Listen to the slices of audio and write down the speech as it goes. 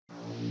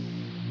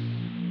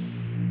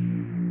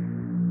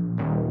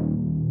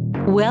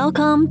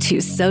Welcome to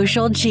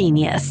Social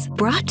Genius,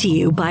 brought to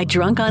you by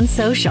Drunk on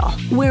Social,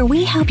 where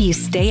we help you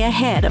stay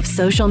ahead of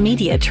social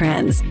media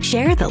trends,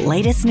 share the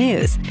latest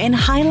news, and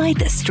highlight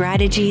the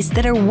strategies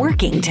that are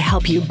working to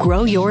help you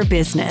grow your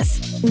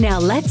business. Now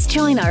let's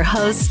join our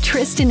hosts,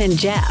 Tristan and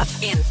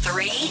Jeff, in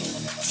 3,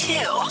 2,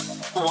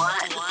 1.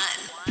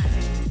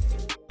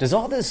 Does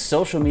all this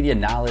social media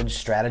knowledge,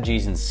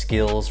 strategies, and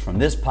skills from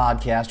this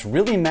podcast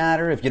really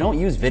matter if you don't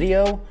use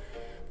video?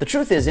 The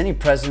truth is, any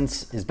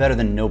presence is better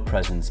than no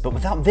presence, but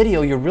without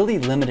video, you're really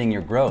limiting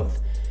your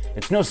growth.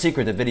 It's no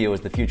secret that video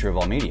is the future of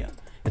all media.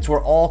 It's where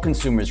all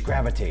consumers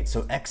gravitate,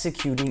 so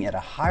executing at a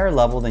higher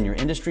level than your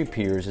industry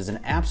peers is an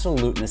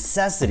absolute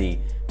necessity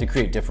to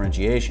create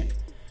differentiation.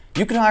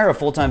 You can hire a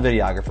full-time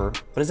videographer,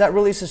 but is that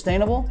really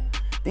sustainable?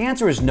 The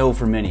answer is no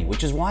for many,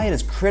 which is why it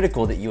is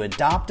critical that you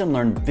adopt and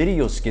learn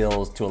video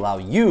skills to allow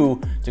you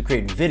to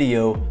create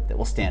video that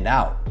will stand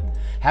out.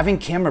 Having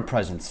camera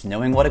presence,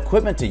 knowing what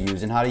equipment to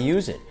use and how to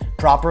use it,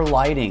 proper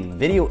lighting,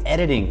 video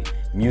editing,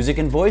 music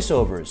and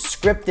voiceovers,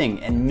 scripting,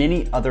 and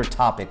many other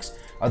topics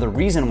are the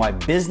reason why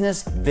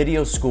Business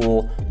Video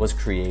School was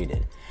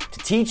created. To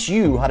teach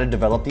you how to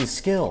develop these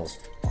skills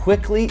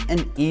quickly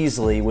and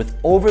easily with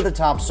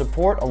over-the-top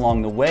support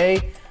along the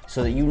way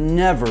so that you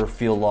never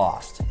feel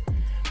lost.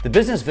 The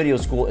Business Video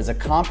School is a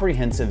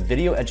comprehensive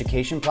video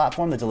education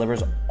platform that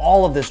delivers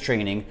all of this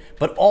training,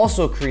 but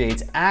also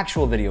creates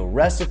actual video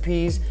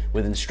recipes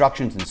with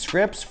instructions and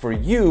scripts for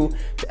you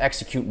to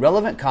execute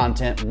relevant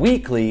content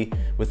weekly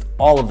with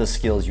all of the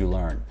skills you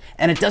learn.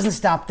 And it doesn't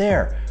stop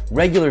there.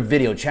 Regular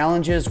video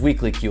challenges,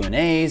 weekly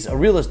Q&As, a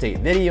real estate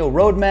video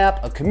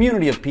roadmap, a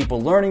community of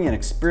people learning and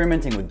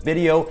experimenting with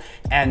video,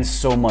 and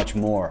so much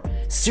more.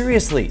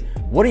 Seriously,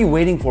 what are you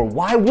waiting for?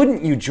 Why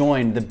wouldn't you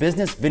join the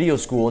Business Video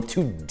School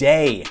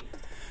today?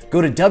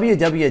 Go to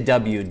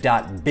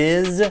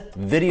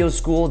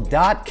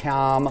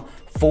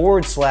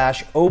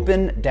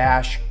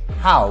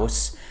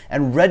www.bizvideoschool.com/open-house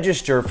and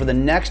register for the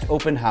next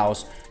open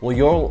house where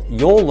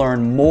you'll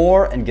learn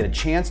more and get a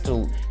chance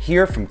to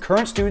hear from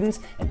current students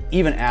and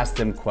even ask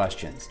them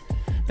questions.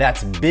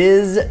 That's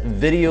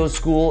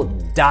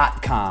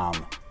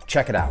bizvideoschool.com.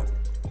 Check it out.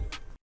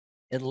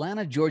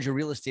 Atlanta, Georgia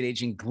real estate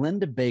agent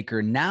Glenda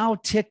Baker, now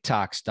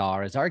TikTok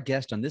star, is our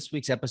guest on this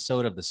week's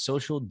episode of the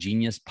Social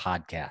Genius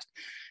Podcast.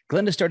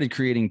 Glenda started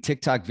creating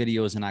TikTok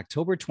videos in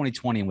October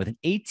 2020, and within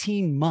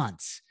 18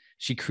 months,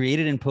 she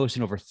created and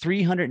posted over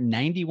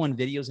 391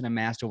 videos and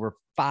amassed over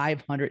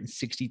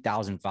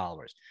 560,000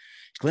 followers.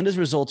 Glenda's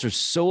results are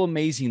so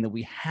amazing that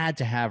we had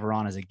to have her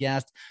on as a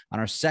guest on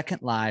our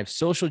second live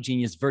Social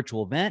Genius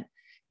virtual event.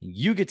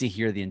 You get to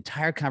hear the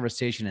entire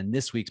conversation in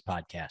this week's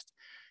podcast.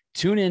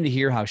 Tune in to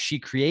hear how she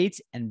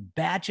creates and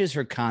batches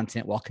her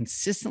content while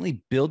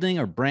consistently building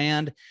her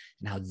brand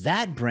and how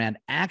that brand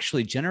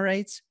actually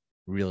generates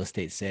real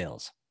estate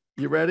sales.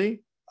 You ready?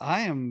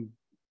 I am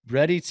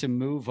ready to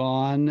move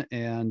on,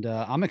 and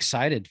I'm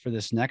excited for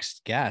this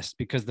next guest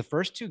because the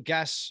first two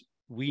guests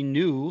we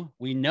know,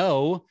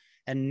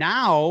 and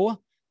now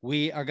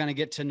we are going to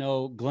get to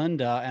know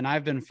Glenda. And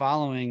I've been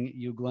following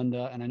you,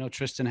 Glenda, and I know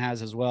Tristan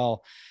has as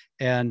well.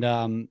 And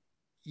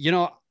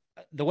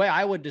the way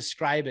I would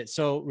describe it,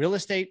 so real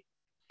estate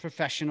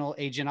professional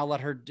agent, I'll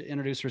let her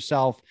introduce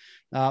herself,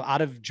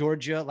 out of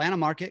Georgia, Atlanta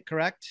market,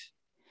 correct?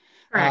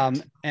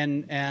 Correct.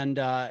 And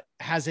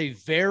has a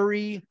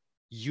very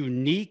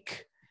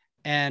unique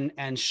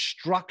and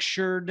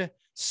structured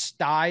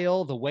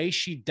style, the way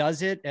she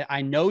does it.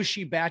 I know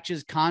she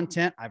batches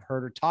content. I've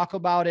heard her talk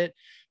about it.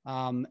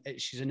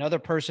 She's another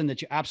person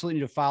that you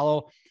absolutely need to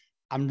follow.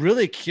 I'm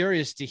really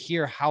curious to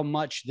hear how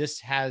much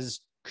this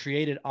has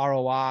created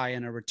ROI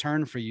and a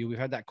return for you. We've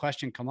had that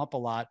question come up a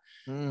lot.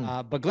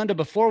 But Glenda,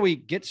 before we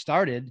get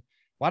started,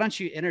 why don't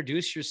you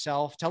introduce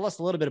yourself? Tell us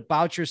a little bit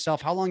about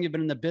yourself, how long you've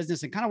been in the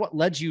business, and kind of what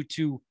led you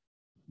to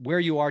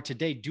where you are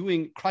today,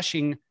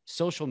 crushing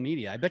social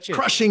media. I bet you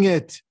crushing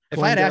it. If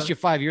I had asked you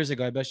 5 years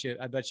ago, I bet you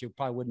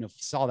probably wouldn't have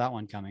saw that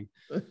one coming.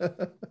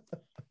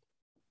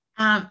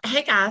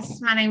 Hey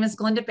guys, my name is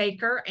Glenda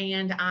Baker,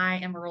 and I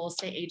am a real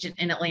estate agent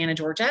in Atlanta,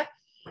 Georgia.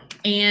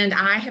 And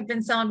I have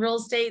been selling real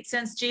estate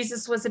since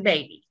Jesus was a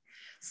baby.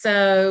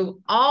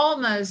 So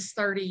almost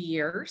 30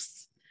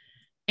 years.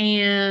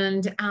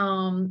 And,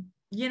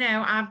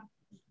 I've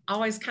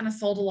always kind of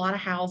sold a lot of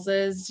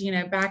houses.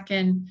 Back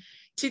in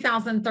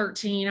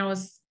 2013,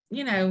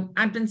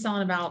 I've been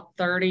selling about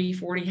 30,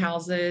 40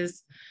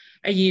 houses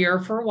a year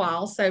for a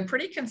while. So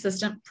pretty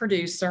consistent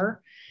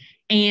producer.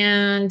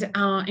 And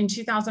in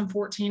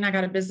 2014, I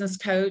got a business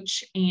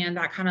coach, and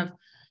that kind of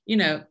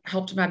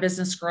helped my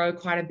business grow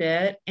quite a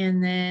bit.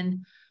 And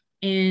then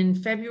in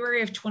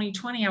February of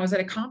 2020, I was at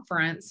a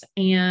conference,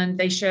 and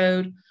they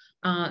showed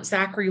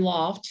Zachary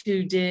Loft,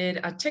 who did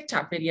a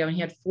TikTok video, and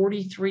he had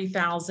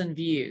 43,000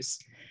 views.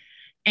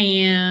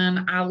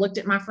 And I looked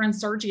at my friend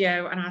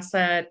Sergio, and I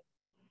said,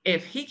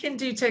 if he can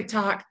do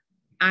TikTok,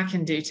 I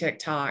can do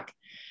TikTok.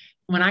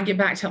 When I get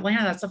back to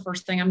Atlanta, that's the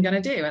first thing I'm going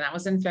to do. And that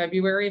was in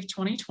February of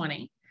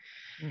 2020.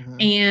 Mm-hmm.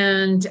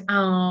 And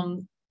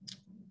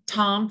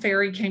Tom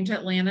Ferry came to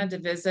Atlanta to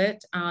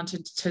visit,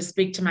 to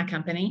speak to my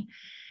company.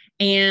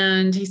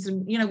 And he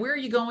said, where are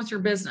you going with your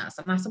business?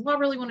 And I said, well, I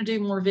really want to do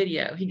more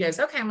video. He goes,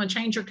 okay, I'm going to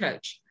change your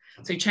coach.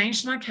 So he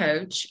changed my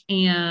coach,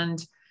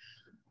 and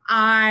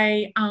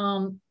I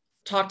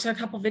talked to a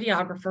couple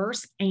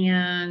videographers,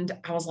 and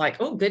I was like,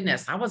 oh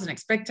goodness, I wasn't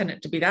expecting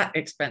it to be that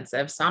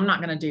expensive. So I'm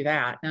not going to do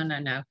that.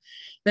 No.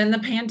 Then the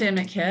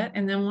pandemic hit.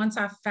 And then once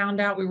I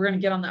found out we were going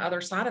to get on the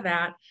other side of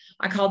that,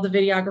 I called the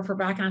videographer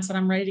back and I said,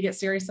 I'm ready to get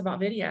serious about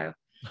video.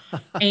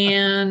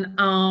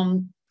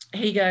 And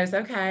he goes,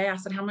 okay. I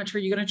said, how much are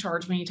you going to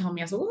charge me? He told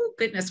me. I said, oh,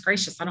 goodness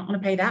gracious, I don't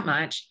want to pay that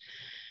much.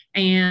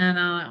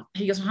 And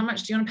he goes, well, how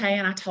much do you want to pay?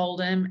 And I told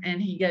him,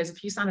 and he goes,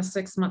 if you sign a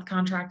 6-month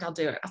contract, I'll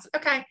do it. I said,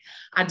 okay.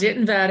 I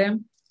didn't vet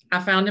him. I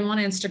found him on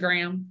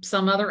Instagram.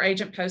 Some other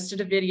agent posted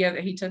a video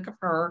that he took of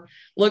her.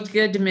 Looked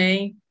good to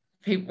me.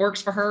 If he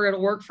works for her,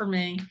 it'll work for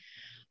me.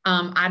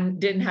 I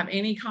didn't have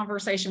any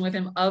conversation with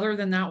him other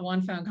than that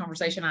one phone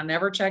conversation. I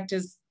never checked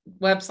his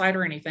website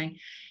or anything.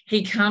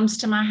 He comes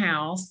to my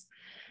house,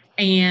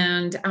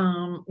 and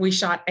we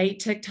shot 8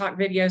 TikTok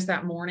videos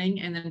that morning,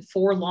 and then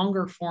 4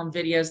 longer form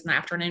videos in the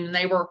afternoon. And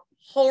they were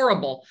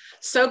horrible,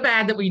 so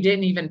bad that we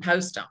didn't even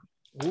post them.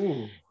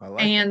 Ooh, I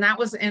like and that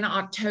was in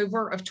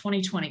October of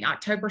 2020,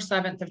 October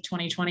 7th of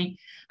 2020.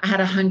 I had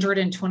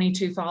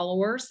 122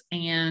 followers.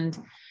 And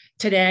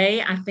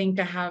today I think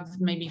I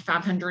have maybe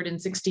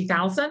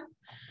 560,000.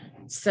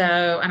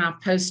 So, and I've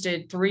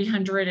posted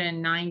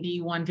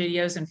 391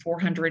 videos in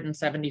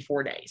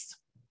 474 days.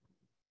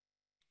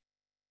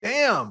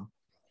 Damn.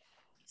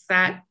 Is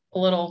that a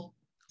little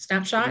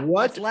snapshot?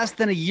 What? That's less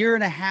than a year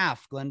and a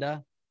half,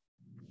 Glenda.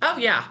 Oh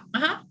yeah.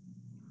 Uh-huh.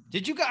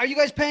 Are you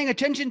guys paying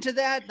attention to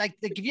that? Like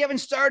if you haven't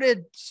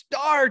started,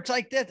 start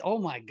like that. Oh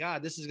my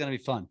God, this is going to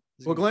be fun.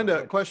 Well,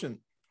 Glenda, question.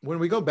 When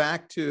we go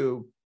back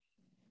to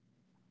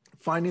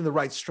finding the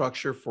right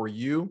structure for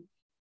you,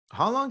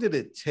 how long did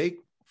it take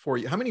for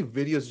you? How many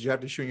videos did you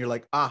have to shoot? And you're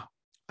like, I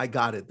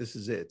got it. This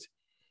is it.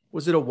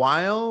 Was it a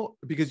while?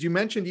 Because you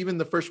mentioned even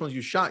the first ones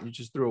you shot, you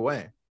just threw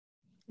away.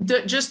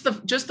 Just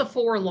the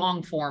 4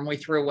 long form we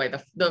threw away.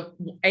 The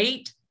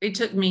 8, it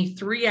took me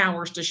 3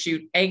 hours to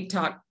shoot 8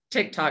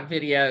 TikTok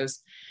videos.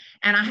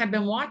 And I had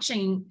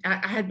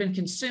been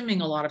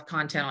consuming a lot of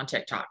content on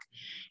TikTok.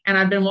 And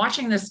I'd been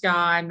watching this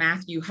guy,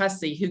 Matthew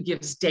Hussey, who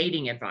gives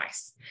dating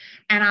advice.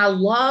 And I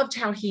loved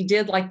how he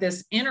did like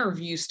this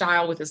interview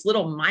style with his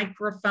little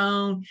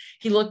microphone.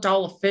 He looked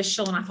all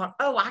official. And I thought,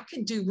 oh, I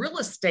could do real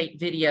estate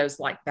videos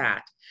like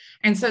that.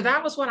 And so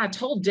that was what I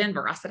told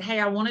Denver. I said, hey,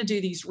 I want to do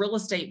these real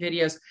estate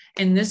videos,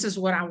 and this is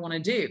what I want to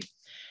do.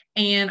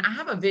 And I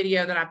have a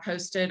video that I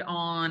posted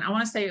on, I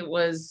want to say it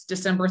was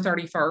December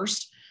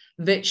 31st,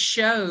 that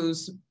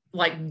shows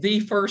like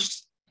the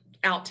first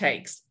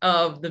outtakes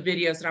of the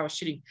videos that I was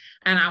shooting.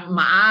 And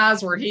my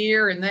eyes were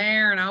here and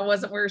there, and I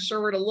wasn't very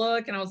sure where to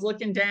look, and I was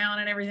looking down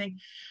and everything.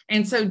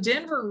 And so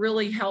Denver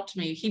really helped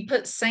me. He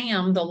put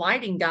Sam, the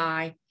lighting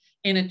guy,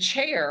 in a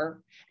chair,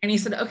 and he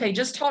said, okay,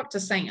 just talk to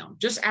Sam.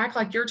 Just act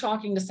like you're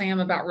talking to Sam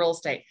about real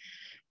estate.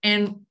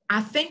 And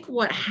I think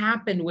what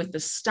happened with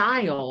the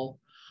style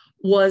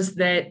was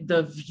that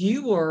the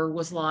viewer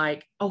was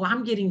like, oh,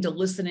 I'm getting to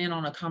listen in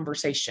on a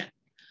conversation.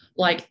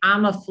 Like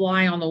I'm a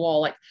fly on the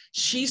wall. Like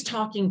she's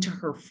talking to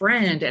her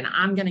friend and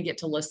I'm going to get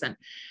to listen.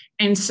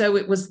 And so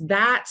it was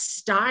that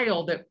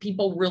style that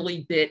people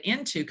really bit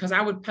into, because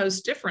I would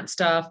post different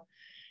stuff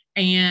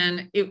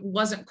and it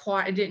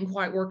didn't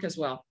quite work as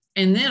well.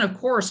 And then of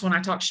course, when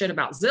I talk shit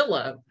about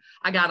Zillow,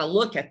 I got to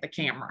look at the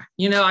camera.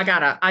 I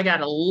got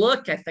to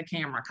look at the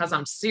camera because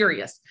I'm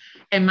serious.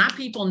 And my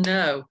people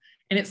know.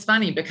 And it's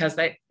funny because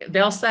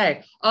they'll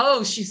say,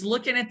 oh, she's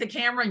looking at the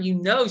camera.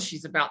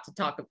 She's about to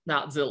talk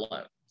about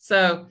Zillow.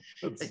 So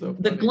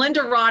the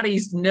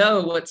Glendarattis know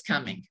what's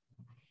coming.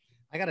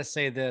 I got to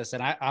say this,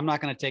 and I'm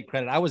not going to take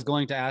credit. I was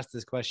going to ask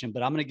this question,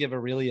 but I'm going to give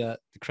Aurelia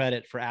the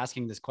credit for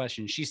asking this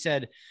question. She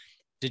said,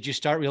 did you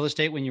start real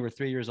estate when you were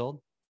 3 years old?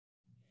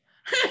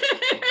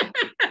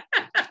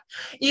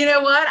 You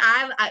know what?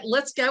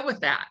 Let's go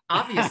with that.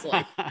 Obviously,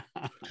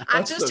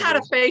 I just had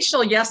a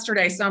facial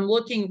yesterday, so I'm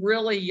looking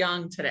really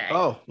young today.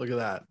 Oh, look at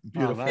that!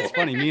 Beautiful. Oh, that's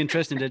funny. Me and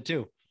Tristan did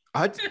too.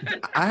 I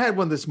had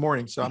one this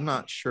morning, so I'm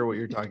not sure what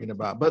you're talking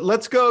about. But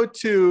let's go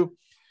to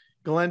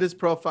Glenda's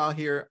profile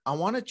here. I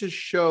want to just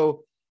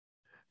show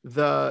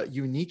the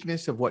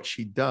uniqueness of what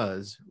she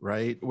does,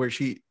 right? Where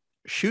she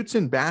shoots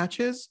in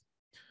batches,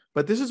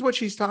 but this is what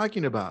she's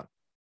talking about,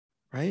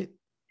 right?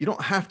 You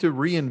don't have to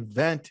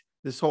reinvent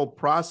this whole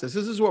process.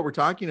 This is what we're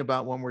talking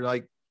about when we're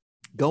like,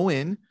 go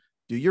in,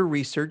 do your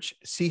research,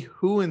 see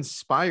who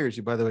inspires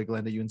you. By the way,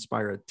 Glenda, you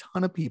inspire a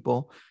ton of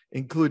people,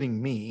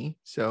 including me.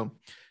 So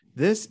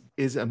this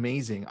is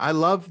amazing. I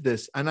love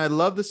this. And I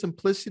love the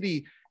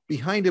simplicity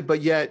behind it,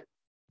 but yet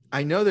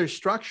I know there's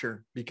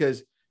structure,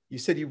 because you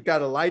said you've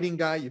got a lighting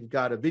guy, you've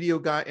got a video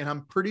guy, and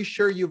I'm pretty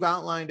sure you've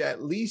outlined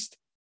at least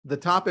the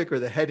topic or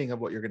the heading of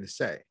what you're going to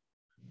say.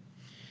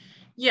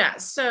 Yeah.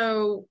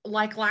 So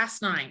like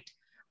last night,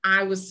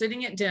 I was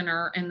sitting at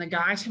dinner and the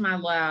guy to my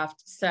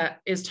left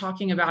is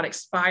talking about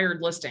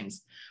expired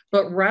listings.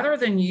 But rather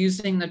than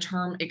using the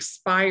term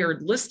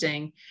expired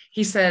listing,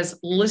 he says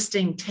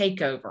listing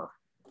takeover.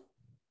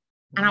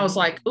 And I was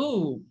like,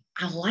 ooh,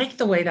 I like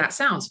the way that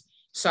sounds.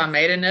 So I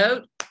made a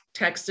note,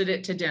 texted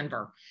it to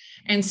Denver.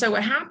 And so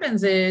what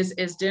happens is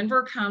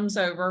Denver comes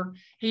over,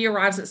 he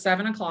arrives at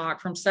 7 o'clock.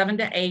 From 7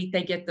 to 8,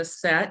 they get the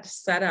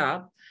set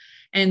up.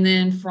 And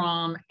then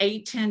from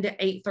 8:10 to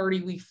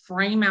 8:30, we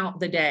frame out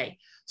the day.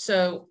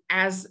 So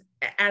as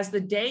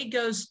the day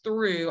goes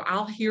through,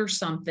 I'll hear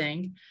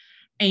something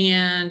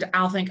and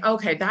I'll think,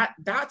 okay,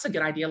 that's a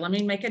good idea. Let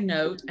me make a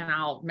note, and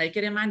I'll make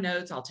it in my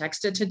notes. I'll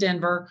text it to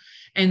Denver,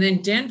 and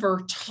then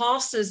Denver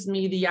tosses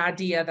me the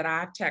idea that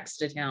I've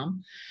texted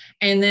him.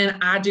 And then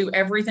I do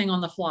everything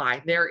on the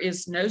fly. There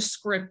is no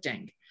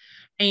scripting.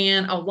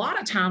 And a lot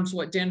of times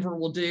what Denver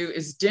will do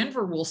is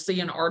Denver will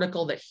see an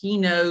article that he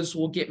knows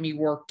will get me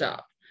worked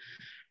up.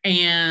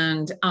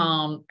 And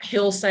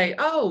he'll say,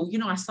 oh,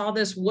 I saw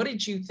this. What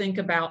did you think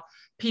about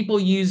people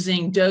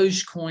using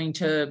Dogecoin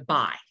to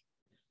buy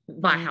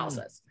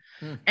houses?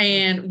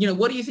 And,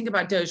 what do you think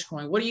about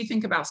Dogecoin? What do you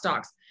think about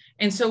stocks?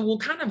 And so we'll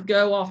kind of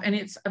go off, and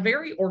it's a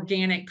very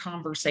organic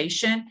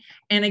conversation.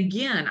 And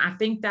again, I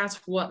think that's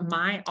what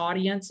my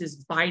audience is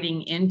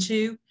biting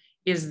into,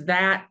 is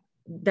that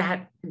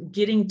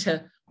getting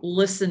to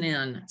listen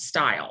in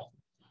style.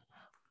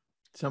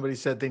 Somebody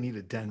said they need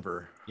a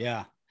Denver.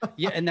 Yeah.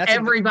 Yeah. And that's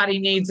everybody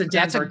needs a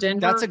Denver.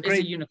 Denver is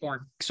a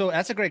unicorn. So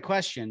that's a great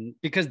question,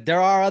 because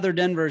there are other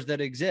Denvers that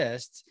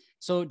exist.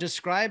 So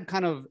describe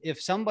kind of,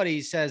 if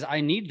somebody says, I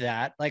need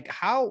that, like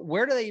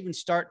where do they even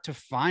start to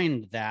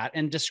find that,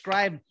 and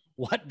describe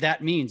what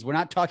that means? We're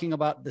not talking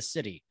about the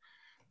city.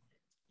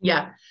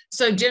 Yeah.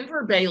 So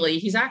Denver Bailey,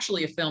 he's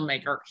actually a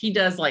filmmaker. He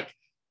does like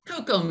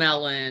Coco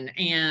Melon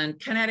and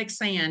Kinetic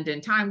Sand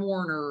and Time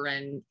Warner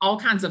and all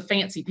kinds of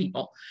fancy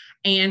people.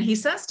 And he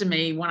says to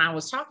me, when I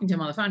was talking to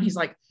him on the phone, he's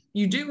like,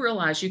 you do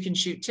realize you can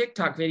shoot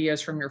TikTok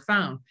videos from your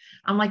phone.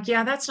 I'm like,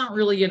 yeah, that's not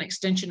really an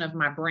extension of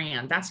my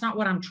brand. That's not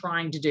what I'm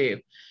trying to do.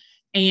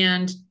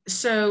 And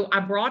so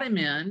I brought him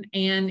in,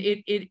 and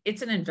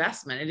it's an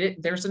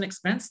investment. There's an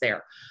expense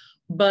there.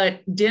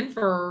 But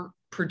Denver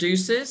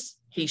produces,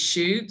 he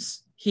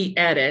shoots, he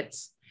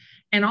edits,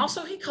 and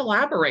also he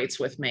collaborates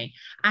with me.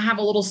 I have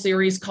a little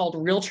series called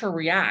Realtor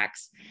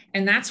Reacts,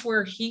 and that's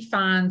where he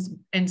finds.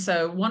 And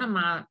so one of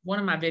my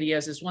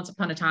videos is, once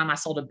upon a time, I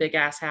sold a big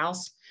ass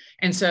house.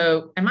 And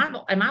so am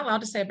I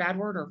allowed to say a bad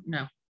word or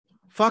no?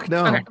 Fuck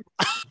no.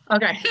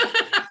 Okay.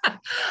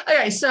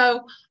 Okay.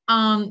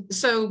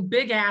 So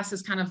big ass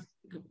has kind of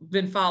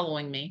been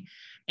following me,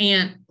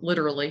 and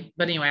literally,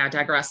 but anyway, I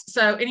digress.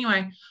 So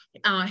anyway,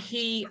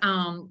 he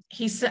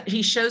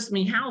shows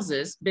me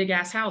houses, big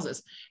ass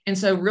houses. And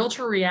so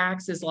Realtor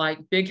Reacts is like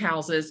big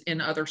houses in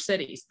other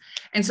cities.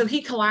 And so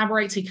he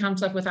collaborates, he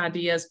comes up with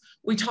ideas.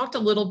 We talked a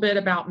little bit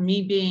about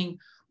me being,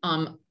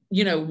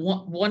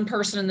 one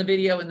person in the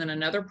video and then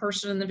another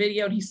person in the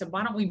video. And he said,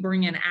 why don't we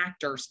bring in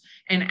actors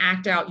and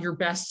act out your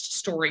best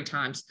story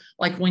times,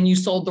 like when you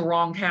sold the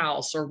wrong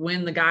house or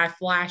when the guy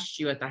flashed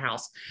you at the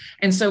house.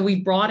 And so we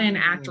brought in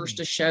actors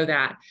to show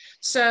that.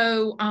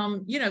 So,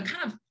 kind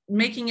of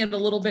making it a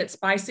little bit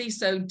spicy.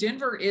 So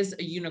Denver is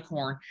a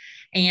unicorn.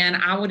 And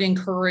I would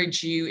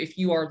encourage you, if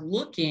you are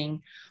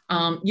looking,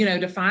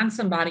 to find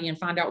somebody and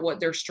find out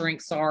what their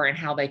strengths are and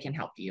how they can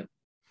help you.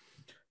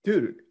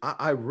 Dude,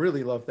 I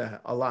really love that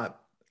a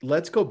lot.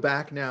 Let's go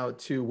back now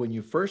to when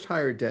you first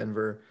hired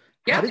Denver.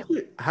 Yeah.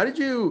 How did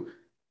you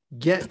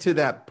get to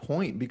that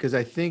point? Because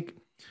I think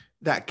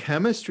that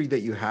chemistry that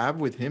you have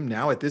with him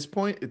now at this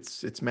point,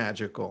 it's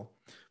magical.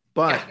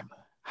 But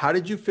how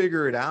did you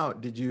figure it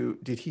out?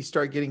 Did he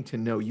start getting to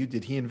know you?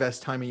 Did he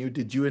invest time in you?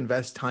 Did you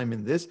invest time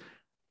in this?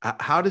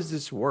 How does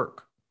this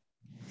work?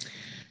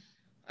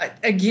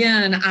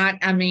 Again,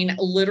 I mean,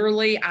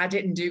 literally, I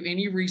didn't do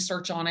any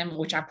research on him,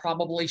 which I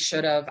probably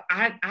should have.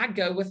 I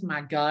go with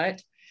my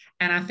gut.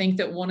 And I think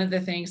that one of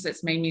the things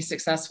that's made me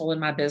successful in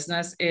my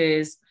business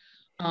is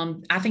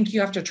I think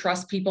you have to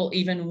trust people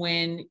even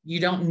when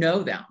you don't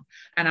know them.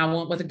 And I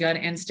went with a gut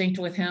instinct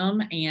with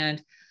him.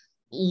 And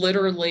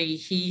literally,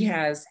 he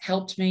has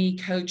helped me,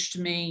 coached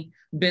me,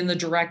 been the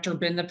director,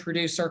 been the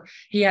producer.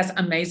 He has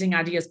amazing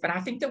ideas. But I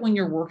think that when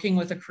you're working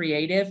with a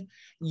creative,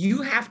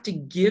 you have to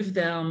give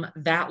them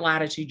that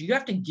latitude. You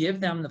have to give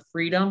them the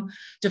freedom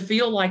to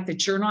feel like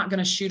that you're not going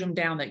to shoot them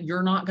down, that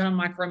you're not going to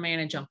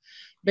micromanage them.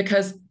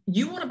 Because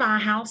you want to buy a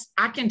house,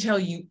 I can tell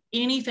you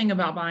anything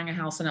about buying a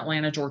house in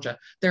Atlanta, Georgia.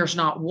 There's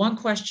not one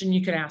question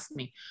you could ask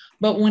me.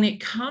 But when it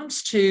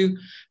comes to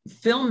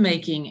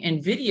filmmaking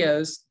and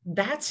videos,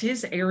 that's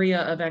his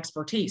area of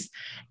expertise.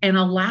 And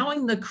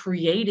allowing the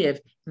creative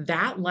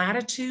that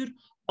latitude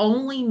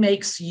only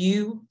makes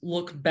you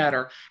look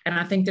better. And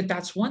I think that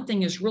that's one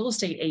thing as real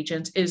estate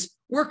agents is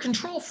we're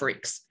control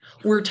freaks.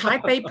 We're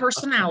type A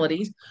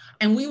personalities,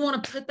 and we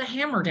want to put the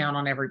hammer down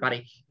on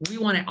everybody. We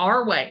want it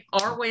our way.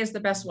 Our way is the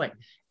best way.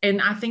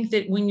 And I think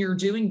that when you're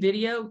doing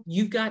video,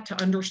 you've got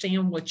to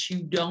understand what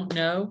you don't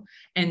know.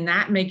 And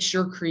that makes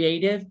your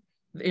creative,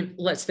 it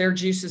lets their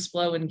juices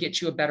flow and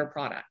get you a better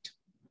product.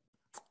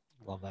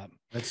 Love that.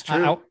 That's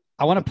true.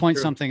 I want to point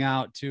something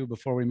out too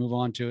before we move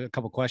on to a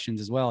couple questions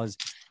as well.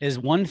 Is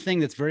one thing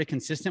that's very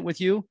consistent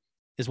with you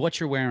is what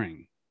you're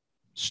wearing.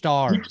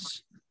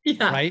 Stars,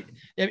 right?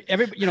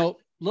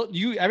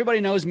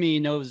 Everybody knows me,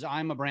 knows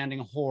I'm a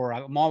branding whore.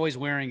 I'm always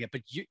wearing it, but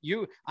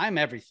I'm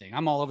everything.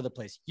 I'm all over the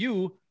place.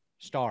 You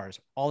stars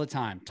all the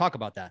time. Talk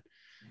about that.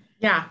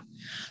 Yeah.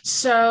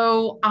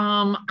 So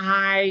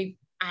I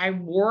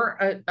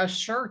wore a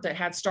shirt that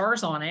had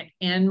stars on it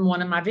in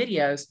one of my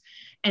videos.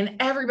 And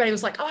everybody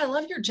was like, oh, I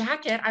love your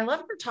jacket. I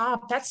love your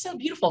top. That's so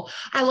beautiful.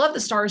 I love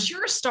the stars.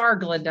 You're a star,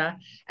 Glenda.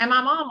 And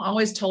my mom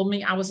always told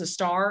me I was a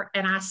star.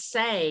 And I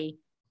say,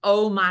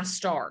 oh, my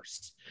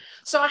stars.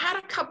 So I had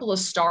a couple of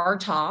star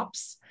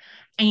tops,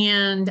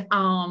 and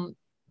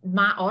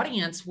my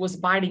audience was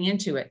biting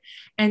into it.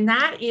 And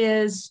that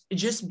is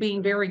just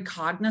being very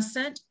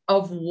cognizant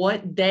of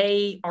what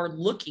they are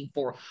looking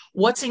for,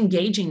 what's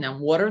engaging them,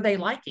 what are they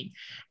liking.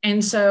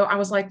 And so I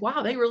was like,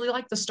 wow, they really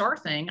like the star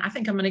thing. I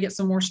think I'm going to get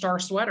some more star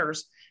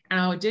sweaters. And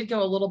I did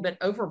go a little bit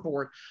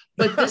overboard,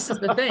 but this is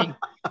the thing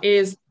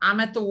is I'm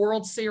at the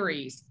World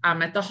Series.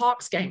 I'm at the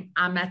Hawks game.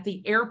 I'm at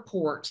the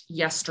airport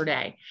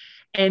yesterday.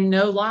 And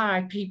no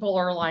lie, people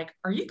are like,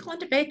 are you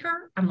Glenda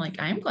Baker? I'm like,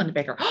 I am Glenda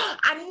Baker. Oh,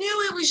 I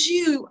knew it was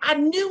you. I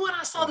knew when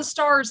I saw the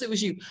stars, it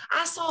was you.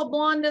 I saw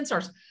blonde and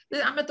stars.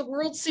 I'm at the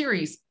World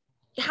Series.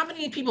 How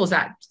many people is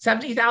that?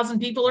 70,000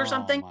 people or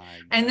something?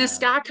 And this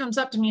guy comes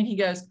up to me and he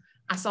goes,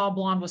 I saw a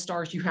blonde with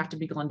stars. You have to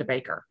be Glenda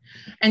Baker.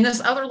 And this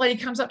other lady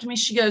comes up to me.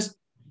 She goes,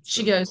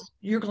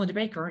 you're Glenda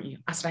Baker, aren't you?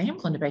 I said, I am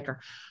Glenda Baker.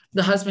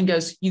 The husband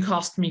goes, you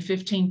cost me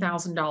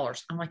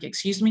 $15,000. I'm like,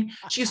 excuse me?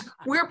 She goes,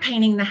 we're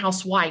painting the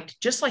house white,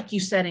 just like you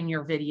said in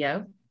your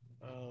video.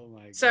 Oh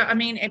my God. So, I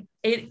mean,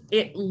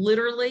 it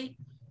literally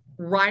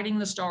riding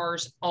the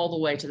stars all the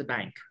way to the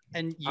bank.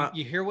 And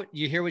you hear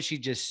what she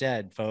just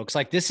said, folks.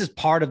 Like, this is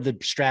part of the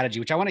strategy,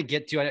 which I want to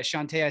get to.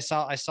 Shantae, I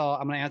saw,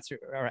 I'm going to answer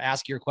or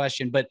ask your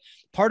question, but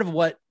part of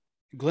what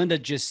Glenda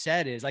just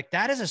said is like,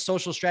 that is a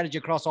social strategy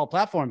across all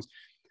platforms.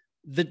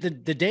 The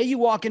day you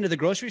walk into the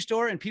grocery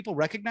store and people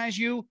recognize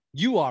you,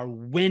 you are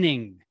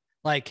winning.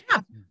 Like,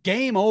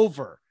 game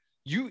over.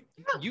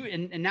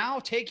 And now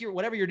take your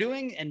whatever you're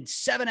doing and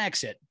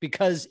 7x it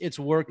because it's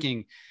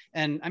working.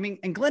 And I mean,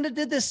 and Glenda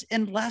did this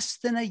in less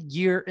than a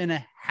year and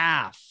a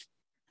half.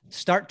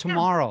 Start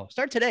tomorrow.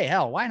 Start today.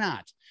 Hell, why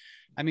not?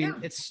 I mean,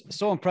 it's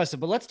so impressive.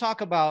 But let's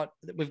talk about.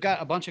 We've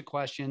got a bunch of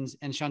questions,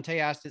 and Shantae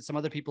asked it. Some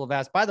other people have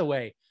asked. By the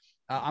way,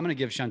 I'm going to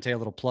give Shantae a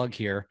little plug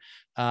here.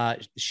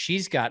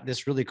 She's got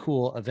this really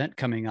cool event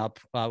coming up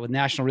with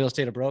National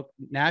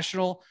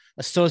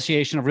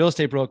Association of Real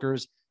Estate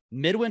Brokers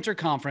Midwinter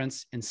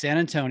Conference in San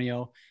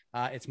Antonio.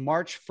 It's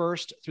March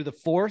 1st through the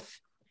 4th.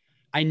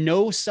 I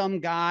know some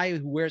guy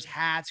who wears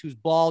hats, who's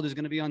bald, who's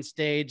going to be on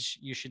stage.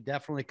 You should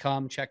definitely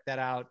come check that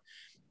out.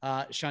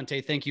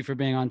 Shantae, thank you for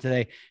being on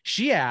today.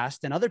 She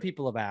asked, and other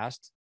people have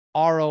asked,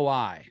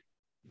 ROI.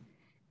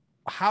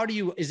 How do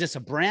you, is this a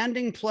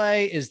branding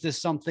play? Is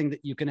this something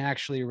that you can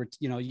actually,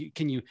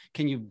 can you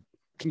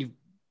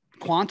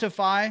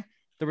quantify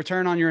the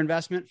return on your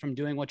investment from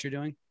doing what you're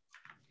doing?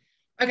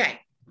 Okay.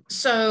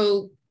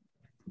 So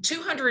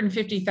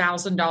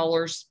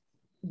 $250,000,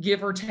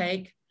 give or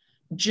take,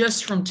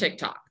 just from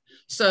TikTok.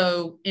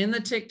 So in the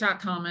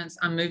TikTok comments,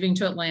 I'm moving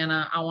to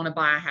Atlanta. I want to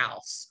buy a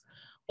house.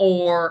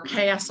 Or,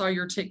 hey, I saw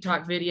your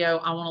TikTok video.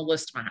 I want to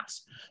list my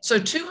house. So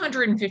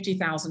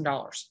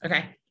 $250,000.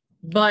 Okay.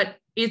 But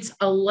it's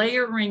a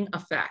layering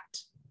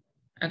effect.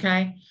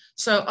 Okay.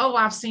 So, oh,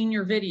 I've seen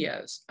your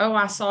videos. Oh,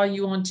 I saw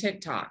you on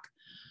TikTok.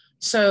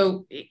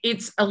 So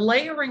it's a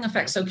layering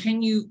effect. So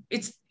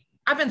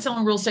I've been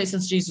selling real estate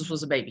since Jesus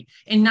was a baby.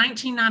 In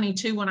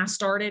 1992, when I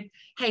started,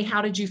 hey,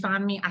 how did you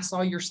find me? I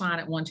saw your sign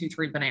at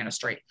 123 Banana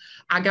Street.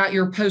 I got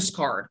your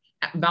postcard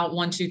about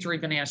 123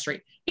 Banana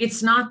Street.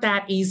 It's not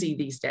that easy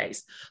these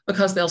days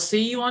because they'll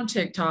see you on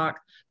TikTok.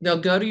 They'll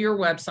go to your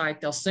website.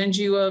 They'll send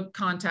you a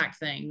contact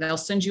thing. They'll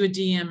send you a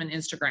DM and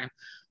Instagram.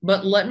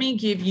 But let me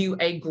give you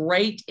a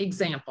great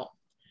example.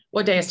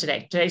 What day is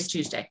today? Today's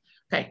Tuesday.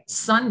 Okay.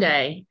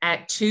 Sunday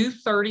at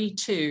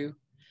 2:32,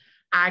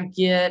 I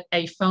get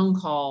a phone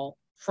call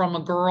from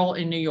a girl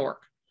in New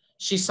York.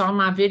 She saw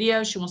my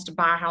video. She wants to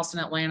buy a house in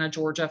Atlanta,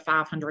 Georgia,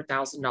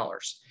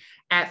 $500,000.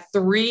 At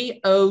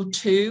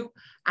 3:02,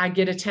 I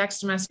get a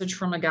text message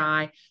from a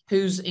guy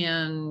who's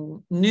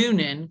in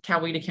Noonan,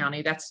 Coweta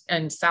County. That's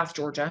in South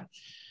Georgia.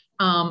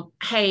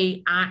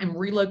 Hey, I am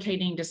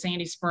relocating to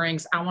Sandy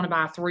Springs. I want to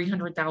buy a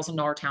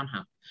 $300,000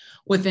 townhome.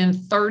 Within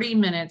 30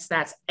 minutes,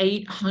 that's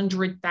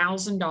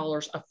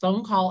 $800,000, a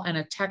phone call and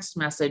a text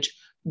message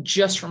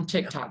just from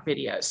TikTok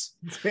videos.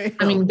 Damn.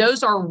 I mean,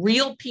 those are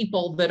real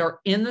people that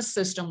are in the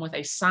system with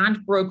a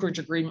signed brokerage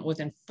agreement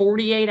within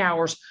 48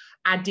 hours.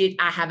 I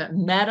haven't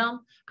met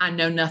them. I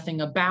know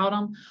nothing about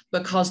them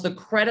because the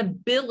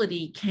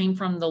credibility came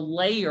from the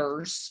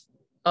layers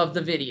of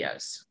the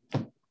videos.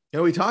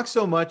 We talk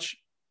so much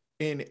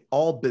in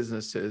all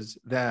businesses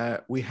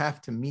that we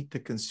have to meet the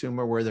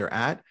consumer where they're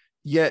at,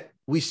 yet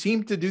we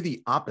seem to do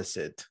the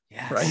opposite,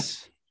 Yes.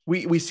 right?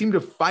 We seem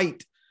to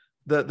fight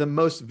the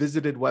most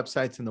visited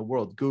websites in the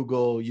world: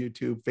 Google,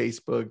 YouTube,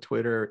 Facebook,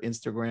 Twitter,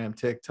 Instagram,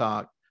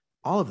 TikTok,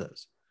 all of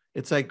those.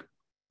 It's like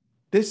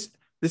this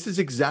is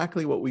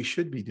exactly what we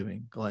should be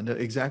doing, Glenda,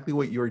 exactly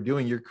what you're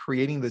doing. You're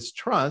creating this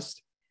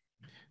trust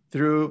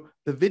through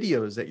the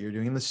videos that you're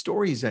doing, the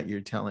stories that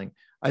you're telling.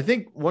 I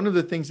think one of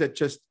the things that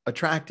just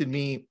attracted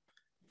me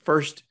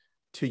first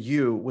to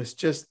you was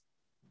just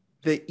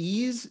the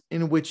ease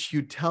in which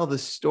you tell the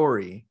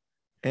story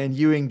and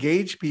you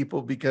engage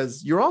people,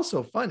 because you're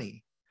also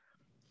funny.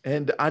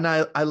 And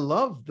I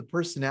love the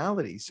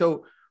personality.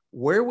 So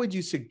where would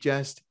you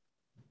suggest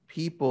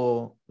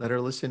people that are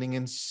listening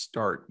in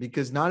start?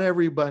 Because not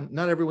everyone's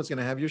going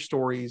to have your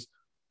stories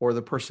or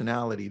the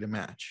personality to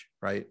match,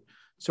 right?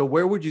 So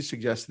where would you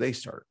suggest they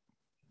start?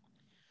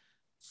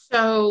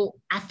 So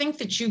I think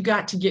that you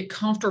got to get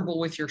comfortable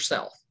with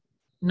yourself,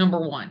 number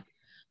one,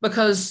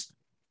 because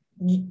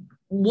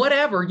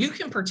whatever, you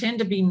can pretend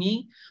to be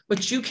me,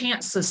 but you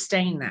can't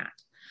sustain that.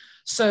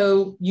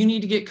 So you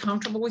need to get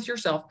comfortable with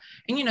yourself.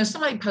 And, you know,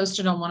 somebody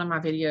posted on one of my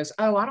videos,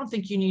 oh, I don't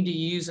think you need to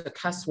use a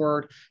cuss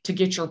word to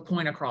get your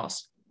point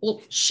across.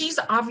 Well, she's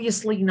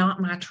obviously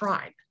not my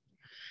tribe.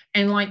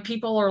 And like,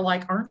 people are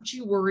like, aren't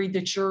you worried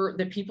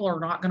that people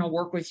are not going to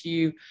work with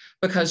you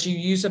because you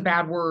use a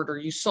bad word, or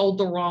you sold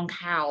the wrong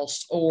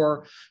house,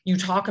 or you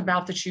talk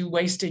about that you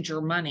wasted your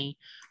money?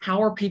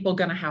 How are people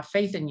going to have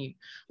faith in you?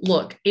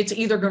 Look, it's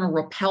either going to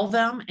repel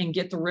them and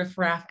get the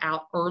riffraff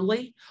out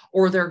early,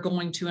 or they're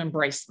going to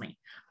embrace me.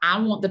 I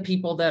want the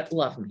people that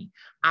love me.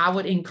 I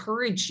would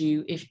encourage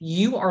you, if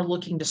you are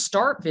looking to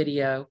start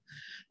video,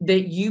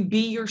 that you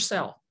be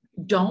yourself.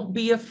 Don't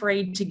be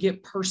afraid to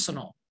get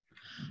personal.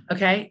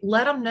 Okay.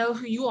 Let them know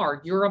who you are.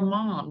 You're a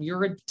mom,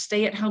 you're a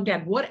stay-at-home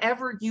dad,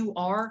 whatever you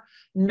are,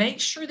 make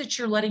sure that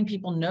you're letting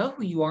people know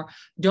who you are.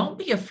 Don't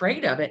be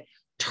afraid of it.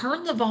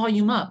 Turn the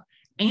volume up,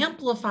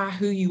 amplify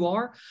who you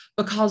are,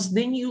 because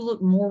then you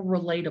look more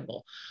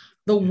relatable.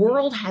 The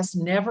world has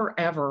never,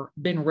 ever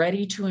been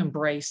ready to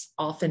embrace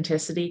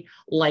authenticity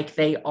like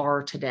they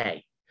are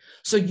today.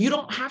 So you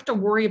don't have to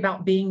worry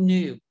about being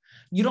new.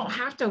 You don't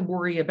have to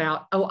worry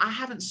about, oh, I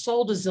haven't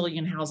sold a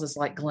zillion houses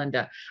like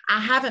Glenda. I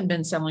haven't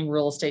been selling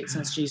real estate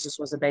since Jesus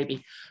was a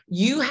baby.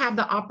 You have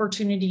the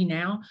opportunity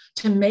now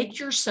to make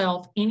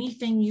yourself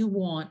anything you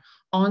want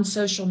on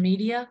social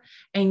media,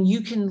 and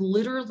you can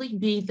literally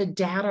be the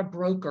data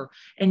broker,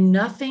 and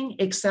nothing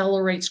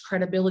accelerates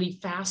credibility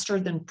faster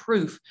than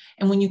proof.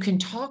 And when you can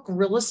talk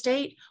real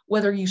estate,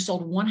 whether you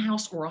sold one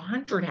house or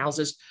 100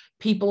 houses,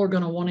 people are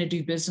going to want to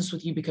do business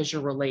with you because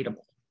you're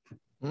relatable.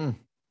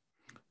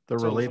 The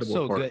relatable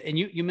so part. Good. And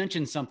you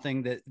mentioned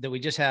something that we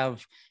just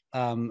have,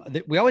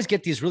 that we always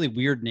get these really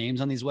weird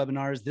names on these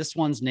webinars. This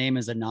one's name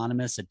is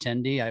Anonymous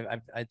Attendee.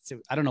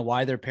 I don't know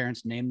why their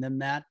parents named them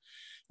that,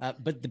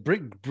 but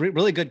the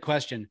really good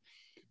question.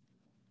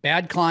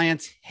 Bad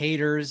clients,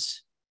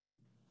 haters,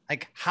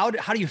 like how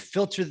do you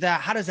filter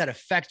that? How does that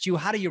affect you?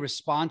 How do you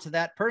respond to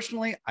that?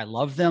 Personally, I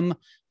love them,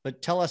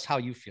 but tell us how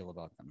you feel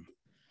about them.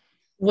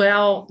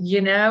 Well,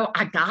 you know,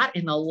 I got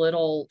in a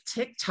little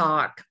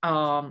TikTok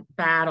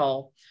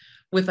battle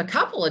with a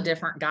couple of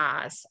different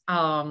guys.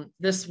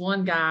 This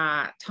one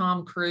guy,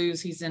 Tom Cruise,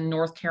 he's in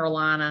North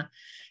Carolina.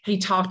 He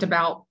talked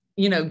about,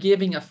 you know,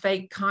 giving a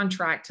fake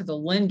contract to the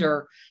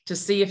lender to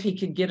see if he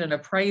could get an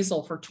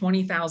appraisal for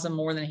 $20,000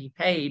 more than he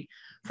paid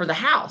for the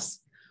house.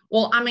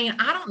 Well, I mean,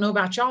 I don't know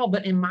about y'all,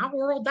 but in my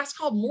world, that's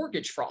called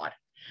mortgage fraud.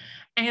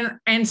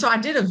 And so I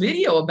did a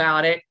video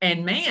about it,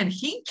 and man,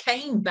 he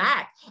came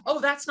back. Oh,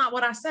 that's not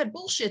what I said.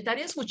 Bullshit. That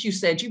is what you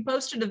said. You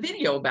posted a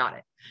video about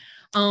it.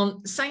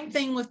 Same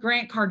thing with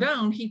Grant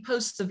Cardone. He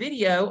posts a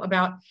video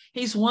about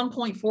he's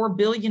 1.4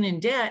 billion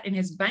in debt and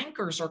his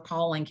bankers are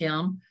calling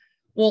him.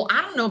 Well,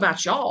 I don't know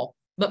about y'all,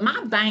 but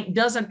my bank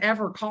doesn't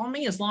ever call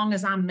me as long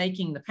as I'm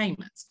making the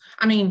payments.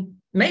 I mean,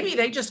 maybe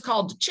they just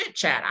called to chit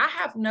chat. I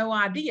have no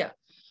idea.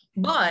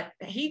 But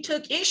he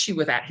took issue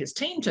with that. His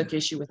team took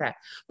issue with that.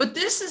 But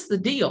this is the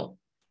deal,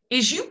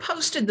 is you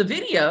posted the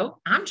video.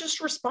 I'm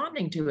just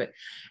responding to it.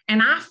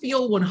 And I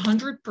feel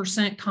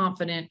 100%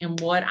 confident in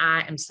what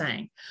I am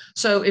saying.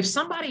 So if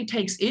somebody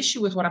takes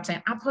issue with what I'm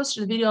saying, I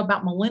posted a video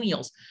about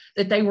millennials,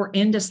 that they were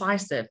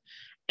indecisive.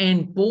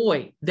 And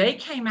boy, they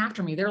came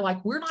after me. They're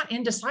like, we're not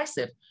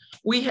indecisive.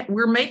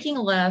 We're making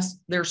less.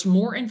 There's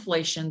more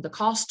inflation, the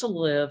cost to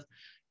live,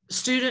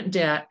 student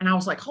debt. And I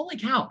was like, holy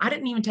cow, I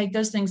didn't even take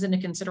those things into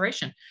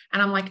consideration.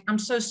 And I'm like, I'm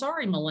so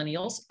sorry,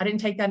 millennials. I didn't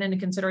take that into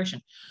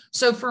consideration.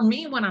 So for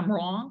me, when I'm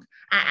wrong,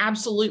 I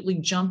absolutely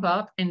jump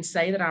up and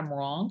say that I'm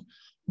wrong,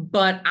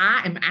 but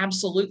I am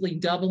absolutely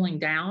doubling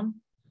down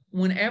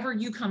whenever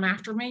you come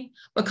after me,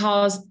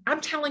 because I'm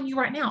telling you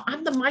right now,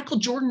 I'm the Michael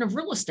Jordan of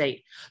real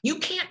estate. You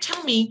can't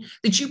tell me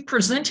that you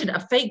presented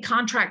a fake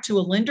contract to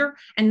a lender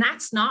and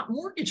that's not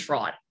mortgage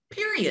fraud,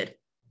 period.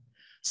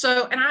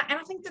 So, and I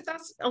think that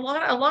that's a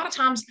lot of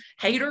times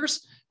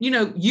haters, you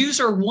know,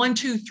 user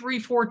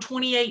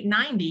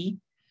 123428890,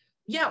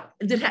 yeah,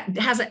 that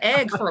has an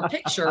egg for a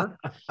picture.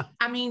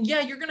 I mean,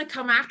 yeah, you're going to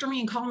come after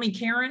me and call me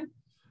Karen.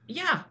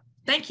 Yeah,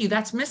 thank you.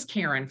 That's Miss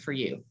Karen for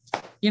you.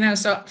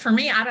 So for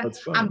me, I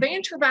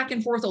banter back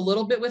and forth a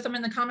little bit with them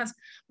in the comments,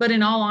 but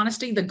in all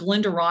honesty, the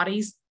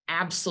Glendaratis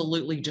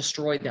absolutely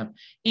destroyed them.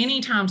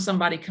 Anytime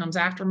somebody comes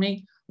after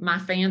me, my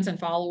fans and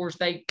followers,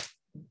 they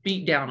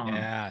beat down on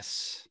them.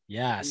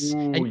 Yes.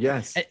 Ooh,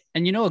 yes.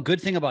 And a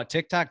good thing about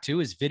TikTok too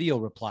is video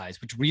replies,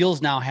 which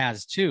Reels now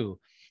has too.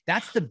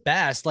 That's the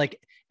best.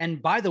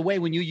 And by the way,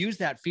 when you use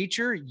that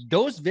feature,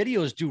 those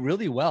videos do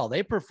really well.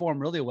 They perform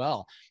really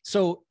well.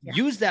 So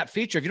use that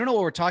feature. If you don't know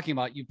what we're talking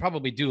about, you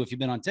probably do if you've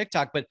been on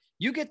TikTok, but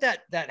you get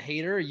that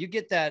hater, you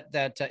get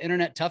that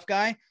internet tough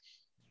guy,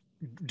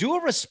 do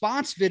a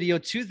response video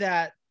to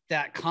that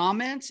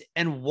comment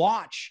and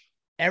watch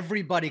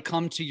everybody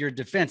come to your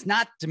defense.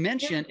 Not to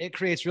mention it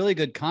creates really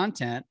good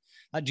content.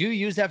 Do you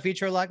use that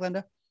feature a lot,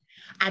 Glenda?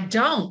 I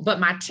don't, but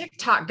my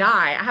TikTok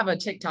guy, I have a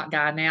TikTok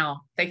guy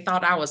now. They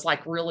thought I was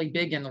like really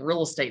big in the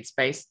real estate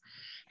space.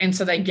 And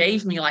so they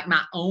gave me like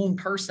my own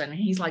person. And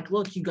he's like,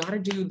 look, you got to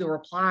do the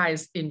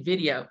replies in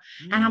video.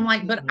 And I'm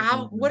like, but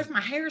what if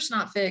my hair's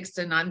not fixed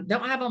and I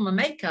don't have on my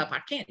makeup? I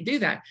can't do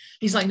that.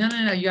 He's like, no,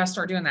 you got to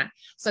start doing that.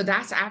 So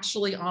that's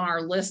actually on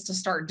our list to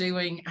start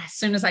doing as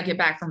soon as I get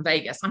back from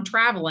Vegas. I'm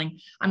traveling.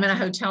 I'm in a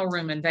hotel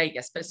room in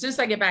Vegas, but as soon as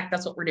I get back,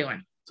 that's what we're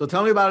doing. So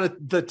tell me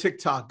about the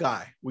TikTok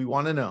guy. We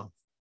want to know.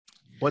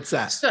 What's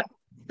that?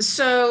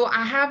 So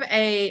I have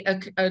a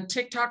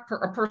TikTok,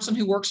 a person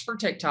who works for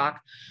TikTok.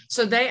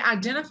 So they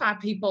identify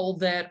people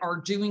that are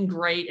doing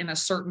great in a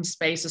certain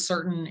space, a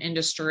certain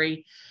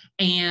industry,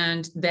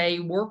 and they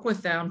work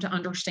with them to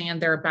understand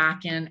their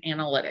back-end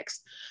analytics.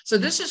 So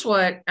this is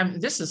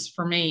this is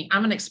for me.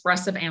 I'm an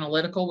expressive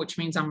analytical, which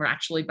means I'm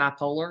actually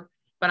bipolar,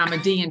 but I'm a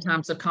D in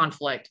times of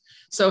conflict.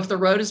 So if the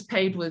road is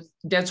paved with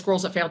dead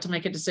squirrels that failed to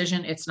make a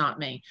decision, it's not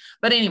me.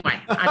 But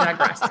anyway, I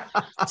digress.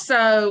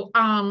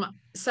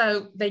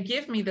 So they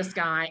give me this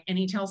guy and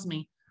he tells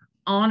me,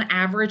 on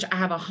average, I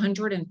have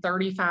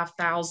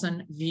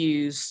 135,000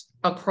 views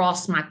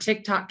across my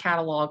TikTok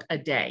catalog a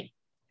day.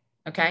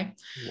 Okay.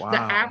 Wow. The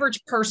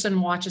average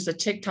person watches a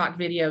TikTok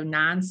video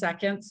 9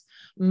 seconds.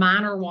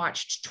 Mine are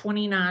watched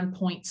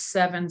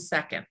 29.7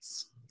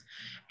 seconds,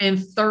 and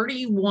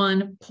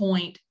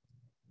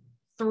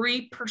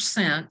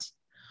 31.3%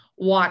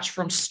 watch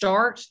from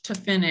start to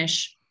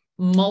finish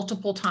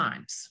multiple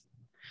times.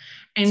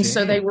 And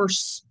so they were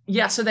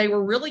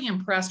really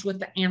impressed with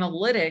the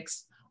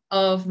analytics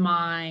of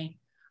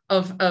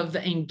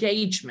the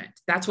engagement.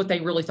 That's what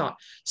they really thought.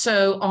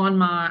 So on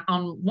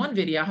one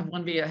video, I have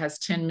one video that has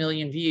 10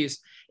 million views.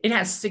 It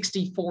has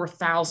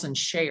 64,000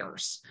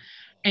 shares.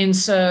 And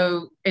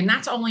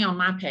that's only on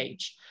my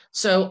page.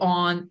 So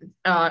on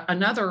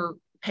another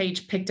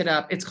page picked it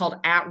up. It's called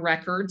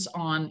 @Records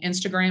on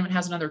Instagram. It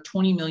has another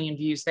 20 million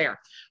views there,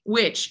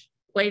 which,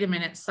 wait a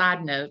minute,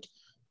 side note,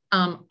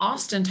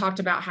 Austin talked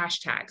about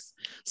hashtags.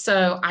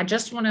 So I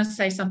just want to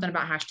say something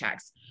about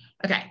hashtags.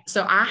 Okay.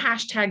 So I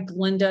hashtag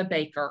Glenda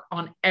Baker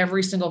on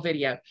every single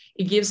video.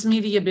 It gives me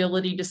the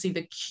ability to see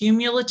the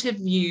cumulative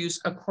views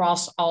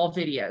across all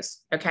videos.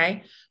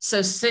 Okay.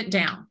 So sit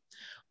down.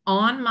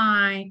 On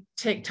my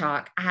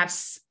TikTok, I have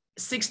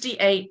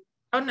 68.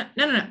 Oh, no.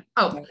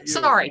 Oh,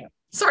 sorry.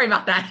 Sorry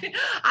about that.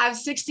 I have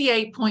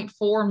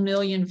 68.4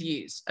 million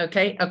views,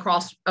 okay,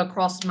 across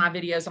my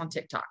videos on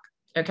TikTok,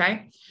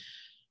 okay?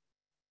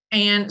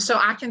 And so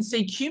I can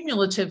see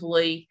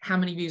cumulatively how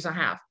many views I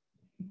have.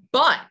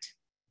 But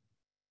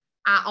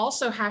I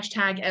also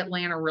hashtag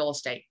Atlanta real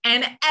estate.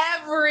 And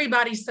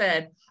everybody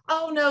said,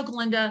 oh no,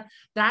 Glenda,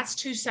 that's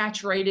too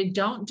saturated.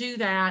 Don't do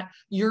that.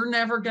 You're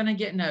never going to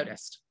get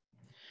noticed.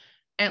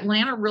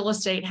 Atlanta real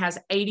estate has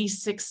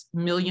 86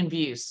 million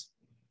views.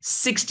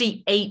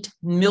 68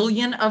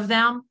 million of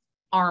them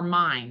are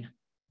mine.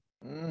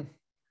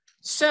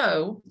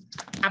 So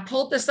I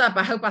pulled this up.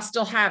 I hope I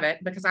still have it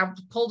because I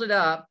pulled it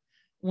up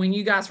when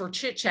you guys were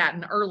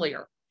chit-chatting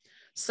earlier.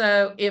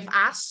 So if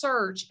I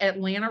search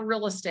Atlanta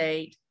real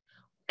estate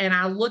and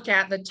I look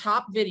at the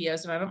top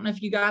videos, and I don't know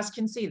if you guys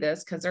can see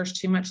this because there's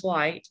too much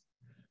light,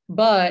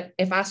 but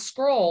if I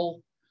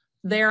scroll,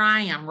 there I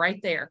am right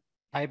there.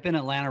 Type in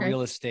Atlanta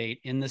real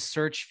estate in the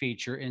search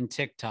feature in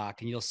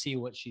TikTok and you'll see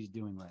what she's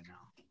doing right now.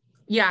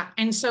 Yeah.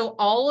 And so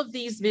all of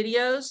these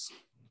videos,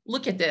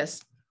 look at this.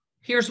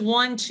 Here's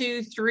 1,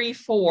 2, 3,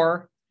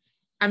 4.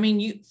 I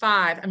mean,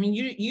 5. I mean,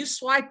 you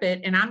swipe it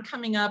and I'm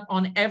coming up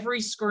on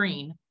every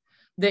screen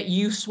that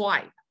you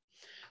swipe.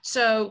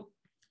 So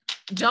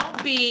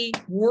don't be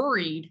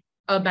worried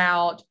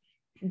about,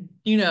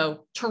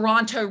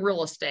 Toronto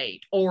real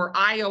estate or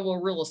Iowa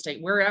real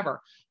estate,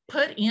 wherever.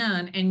 Put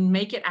in and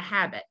make it a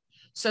habit.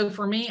 So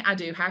for me, I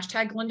do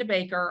hashtag Glenda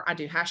Baker. I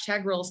do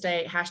hashtag real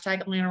estate,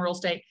 hashtag Atlanta real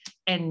estate.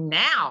 And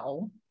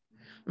now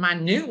my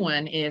new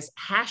one is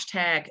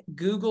hashtag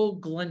Google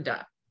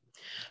Glenda,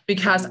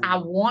 because I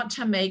want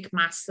to make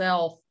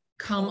myself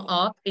come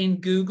up in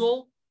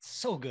Google.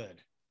 So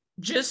good.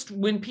 Just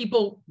when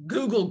people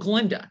Google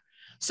Glenda.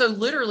 So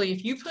literally,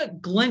 if you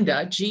put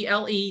Glenda,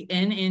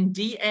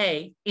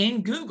 Glennda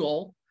in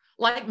Google,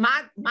 like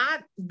my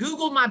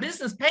Google My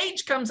Business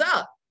page comes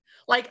up.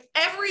 Like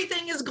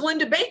everything is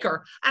Glenda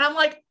Baker. And I'm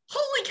like,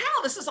 holy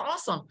cow, this is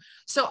awesome.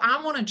 So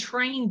I want to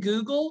train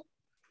Google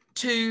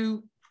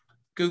to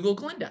Google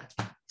Glenda.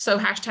 So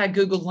hashtag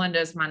Google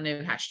Glenda is my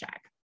new hashtag.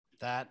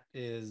 That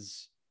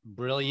is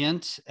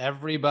brilliant.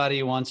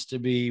 Everybody wants to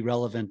be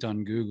relevant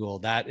on Google.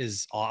 That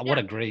is what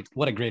a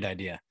great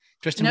idea.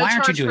 Tristan, No why aren't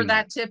you charge doing for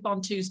that tip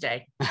on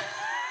Tuesday.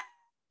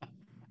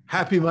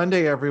 Happy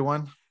Monday,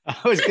 everyone. I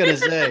was going to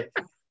say,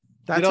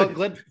 That's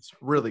it's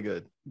really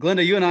good.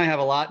 Glenda, you and I have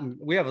a lot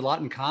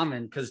in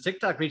common, because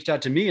TikTok reached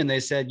out to me and they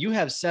said, you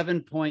have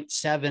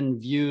 7.7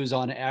 views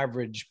on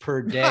average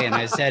per day. And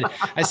I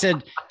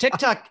said,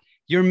 TikTok,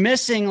 you're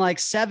missing like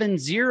 7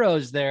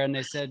 zeros there. And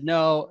they said,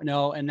 no.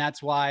 And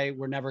that's why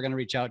we're never going to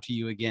reach out to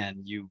you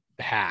again, you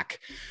hack.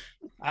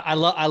 I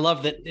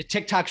love that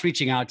TikTok's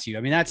reaching out to you.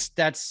 I mean,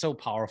 that's so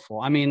powerful.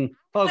 I mean,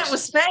 folks, that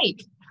was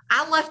fake.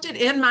 I left it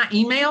in my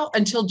email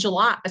until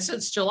July,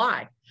 since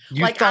July.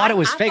 You thought it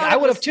was fake. I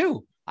would have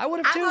too. I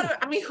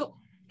mean,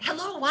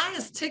 hello, why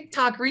is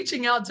TikTok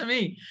reaching out to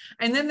me?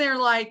 And then they're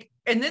like,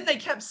 and then they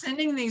kept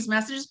sending these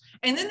messages.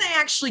 And then they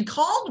actually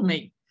called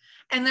me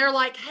and they're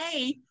like,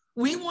 hey,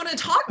 we want to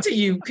talk to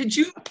you. Could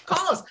you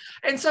call us?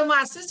 And so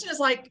my assistant is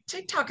like,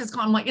 TikTok is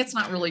calling. I'm like, it's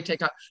not really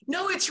TikTok.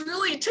 No, it's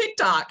really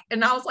TikTok.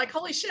 And I was like,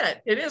 holy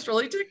shit, it is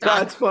really TikTok.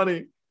 That's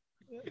funny.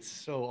 It's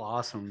so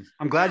awesome.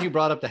 I'm glad you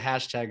brought up the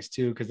hashtags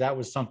too, because that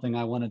was something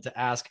I wanted to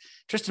ask.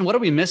 Tristan, what are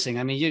we missing?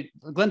 I mean,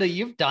 Glenda,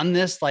 you've done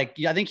this, like,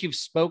 I think you've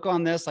spoke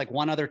on this like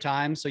one other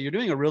time. So you're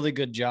doing a really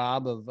good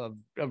job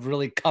of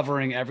really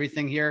covering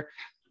everything here.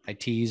 I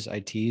tease.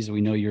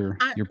 We know you're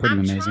pretty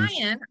amazing.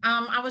 Trying.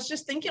 I was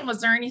just thinking, was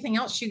there anything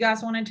else you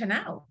guys wanted to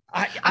know?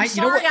 I'm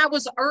sorry, I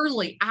was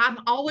early. I'm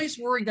always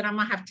worried that I'm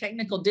gonna have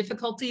technical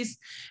difficulties,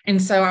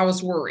 and so I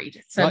was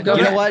worried. So well, go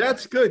ahead. You know what?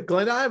 That's good,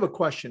 Glenn. I have a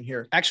question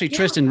here. Actually,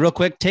 Tristan, real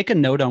quick, take a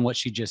note on what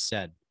she just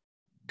said.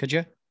 Could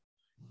you?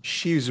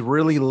 She's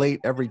really late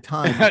every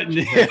time.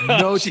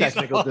 No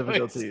technical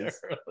difficulties.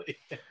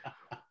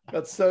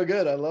 That's so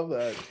good. I love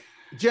that.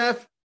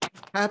 Jeff,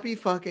 happy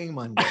fucking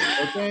Monday.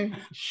 Okay.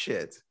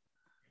 Shit.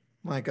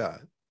 My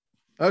God.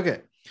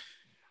 Okay.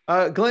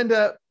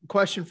 Glenda,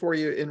 question for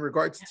you in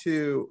regards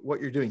to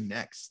what you're doing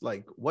next.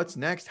 Like, what's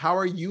next? How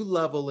are you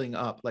leveling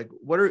up? Like,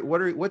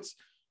 what's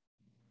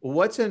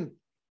a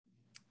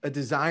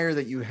desire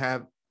that you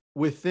have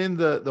within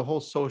the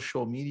whole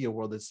social media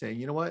world that's saying,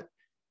 you know what,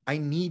 I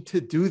need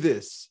to do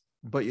this,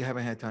 but you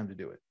haven't had time to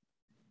do it?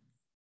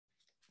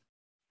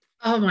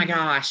 Oh my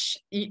gosh,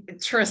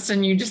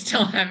 Tristan, you just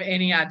don't have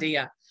any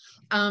idea.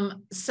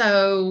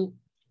 So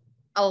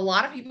a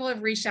lot of people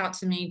have reached out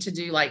to me to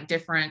do like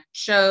different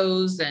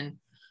shows and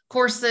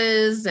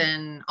courses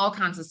and all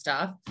kinds of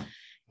stuff.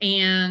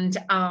 And,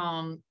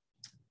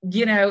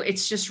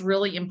 it's just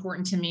really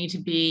important to me to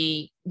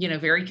be,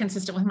 very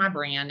consistent with my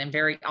brand and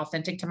very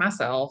authentic to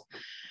myself.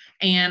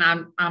 And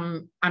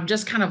I'm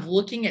just kind of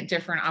looking at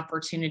different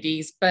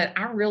opportunities, but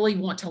I really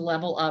want to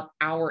level up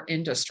our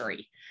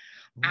industry.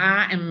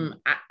 I'm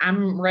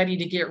ready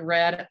to get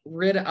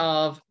rid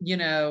of,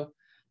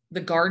 the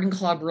garden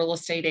club real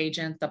estate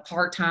agent, the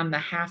part-time, the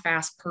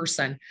half-assed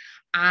person.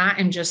 I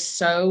am just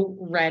so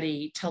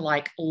ready to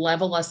like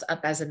level us up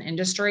as an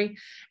industry.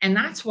 And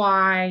that's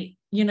why,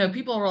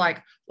 people are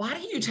like, why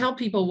do you tell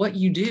people what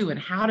you do and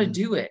how to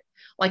do it?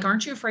 Like,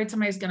 aren't you afraid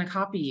somebody's going to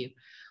copy you?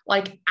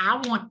 Like,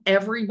 I want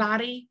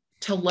everybody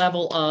to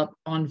level up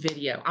on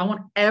video. I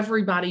want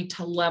everybody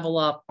to level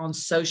up on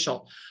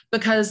social,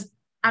 because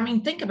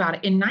think about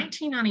it. In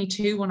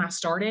 1992, when I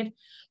started,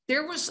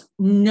 there was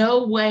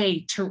no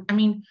way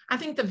I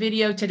think the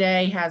video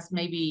today has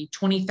maybe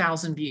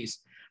 20,000 views.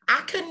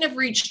 I couldn't have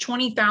reached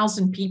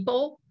 20,000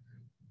 people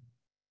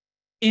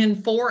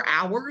in 4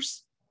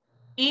 hours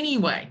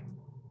anyway.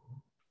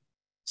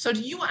 So do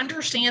you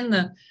understand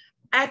the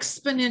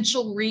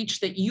exponential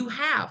reach that you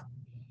have?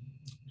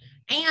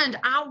 And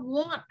I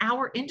want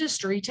our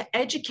industry to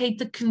educate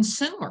the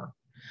consumer.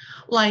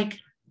 Like,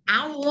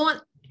 I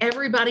want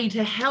everybody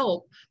to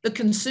help the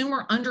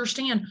consumer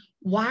understand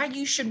why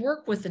you should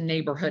work with a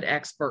neighborhood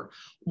expert,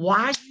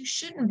 why you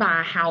shouldn't buy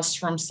a house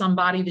from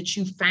somebody that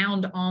you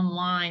found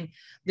online,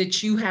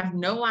 that you have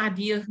no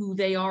idea who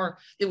they are,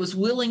 that was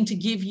willing to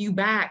give you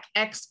back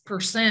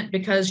X%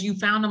 because you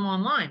found them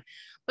online.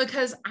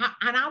 Because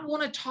I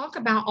want to talk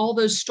about all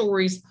those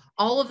stories,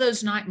 all of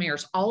those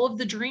nightmares, all of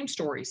the dream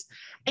stories.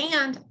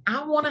 And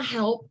I want to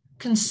help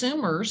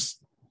consumers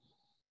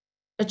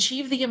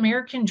achieve the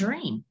American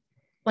dream.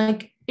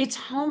 Like, it's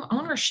home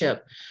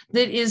ownership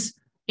that is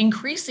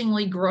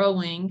increasingly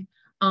growing,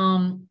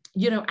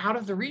 out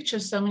of the reach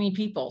of so many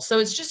people. So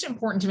it's just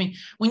important to me.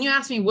 When you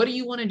ask me, what do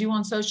you want to do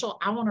on social?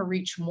 I want to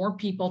reach more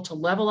people to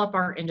level up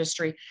our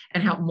industry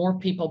and help more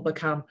people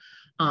become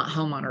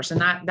homeowners.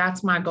 And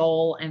that's my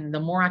goal. And the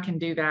more I can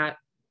do that,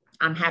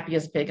 I'm happy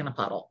as a pig in a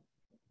puddle.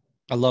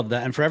 I love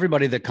that. And for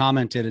everybody that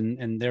commented,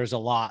 and there's a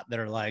lot that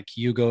are like,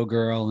 you go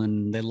girl.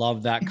 And they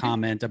love that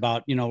comment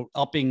about,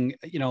 upping,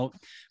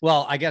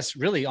 well, I guess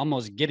really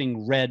almost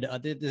getting rid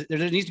of, there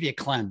needs to be a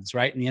cleanse,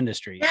 right, in the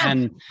industry. Yeah,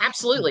 and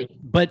absolutely.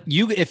 But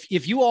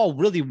if you all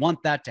really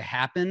want that to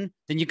happen,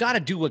 then you got to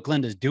do what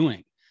Glenda's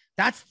doing.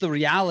 That's the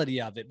reality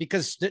of it,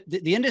 because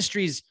the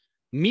industry's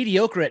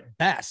mediocre at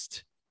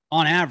best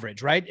on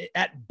average, right?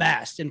 At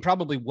best, and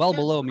probably well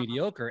below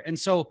mediocre. And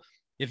so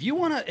if you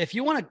want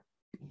to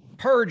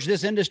purge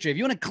this industry, if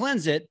you want to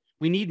cleanse it,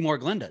 we need more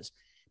Glendas,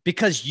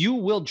 because you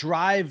will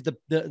drive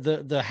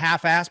the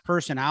half-ass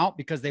person out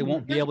because they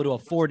won't be able to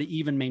afford to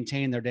even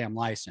maintain their damn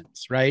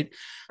license. Right.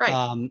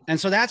 Right. And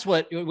so that's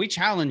what we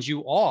challenge you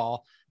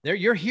all there.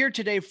 You're here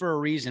today for a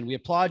reason. We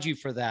applaud you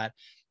for that.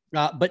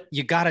 But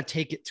you got to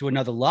take it to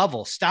another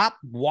level. Stop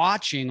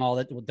watching all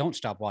that. Well, don't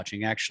stop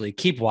watching, actually.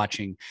 Keep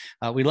watching.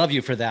 We love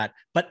you for that,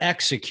 but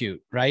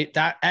execute, right?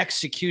 That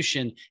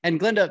execution. And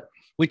Glenda,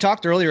 we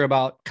talked earlier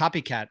about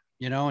copycat,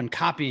 and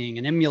copying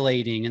and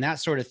emulating and that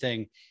sort of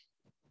thing.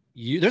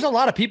 There's a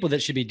lot of people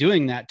that should be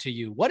doing that to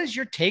you. What is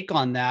your take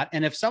on that?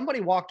 And if somebody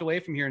walked away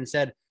from here and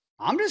said,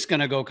 I'm just going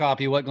to go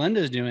copy what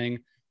Glenda's doing,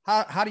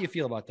 how do you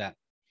feel about that?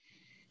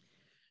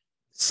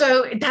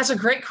 So that's a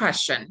great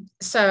question.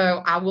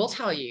 So I will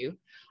tell you,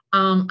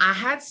 I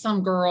had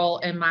some girl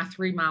in my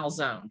 3 mile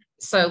zone.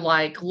 So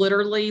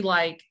literally,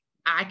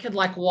 I could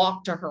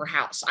walk to her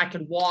house. I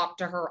could walk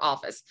to her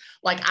office.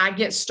 I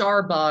get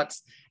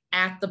Starbucks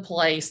at the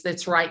place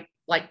that's right,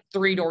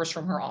 3 doors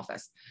from her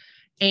office.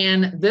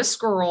 And this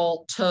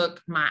girl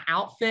took my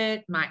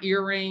outfit, my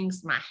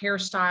earrings, my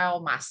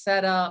hairstyle, my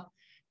setup,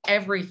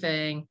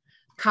 everything,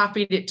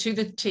 copied it to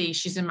the T.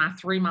 She's in my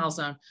 3 mile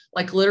zone.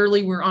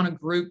 Literally, we're on a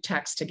group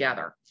text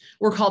together.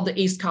 We're called the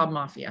East Cobb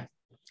Mafia.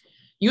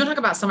 You want to talk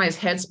about somebody's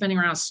head spinning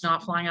around,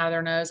 snot flying out of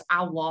their nose?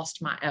 I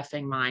lost my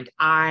effing mind.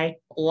 I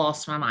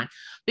lost my mind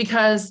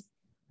because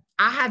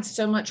I had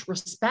so much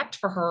respect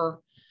for her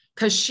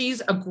because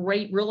she's a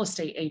great real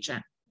estate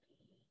agent.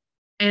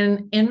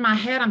 And in my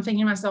head, I'm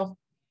thinking to myself,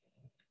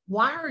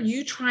 why are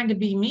you trying to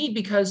be me?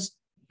 Because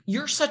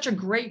you're such a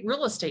great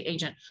real estate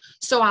agent.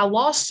 So I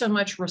lost so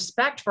much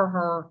respect for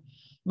her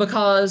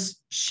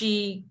because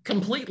she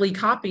completely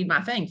copied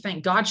my thing.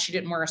 Thank God she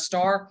didn't wear a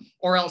star,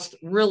 or else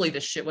really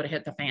the shit would have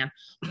hit the fan.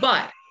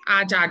 But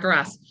I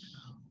digress.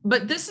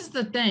 But this is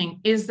the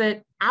thing, is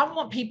that I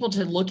want people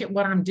to look at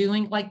what I'm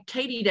doing.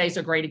 Katie Day is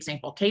a great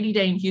example. Katie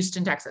Day in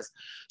Houston, Texas.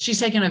 She's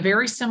taken a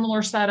very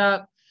similar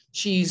setup.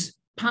 She's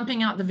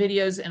pumping out the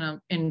videos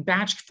in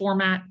batch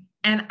format.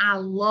 And I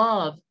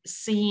love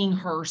seeing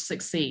her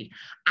succeed.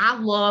 I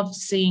love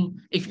seeing,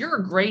 if you're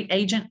a great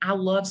agent, I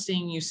love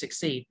seeing you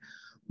succeed.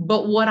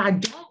 But what I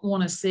don't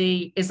want to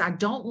see is, I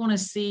don't want to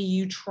see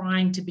you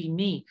trying to be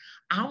me.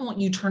 I want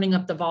you turning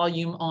up the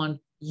volume on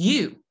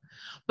you,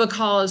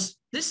 because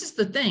this is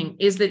the thing,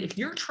 is that if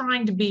you're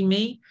trying to be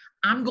me,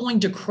 I'm going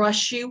to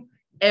crush you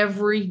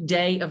every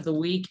day of the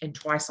week and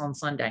twice on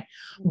Sunday.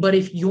 But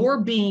if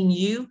you're being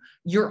you,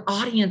 your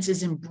audience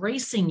is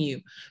embracing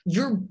you.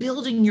 You're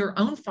building your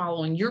own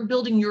following. You're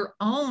building your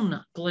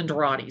own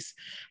Glendarattis.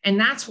 And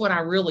that's what I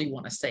really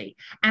want to see.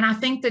 And I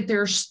think that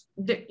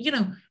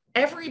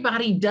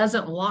everybody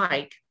doesn't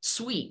like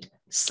sweet.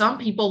 Some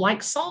people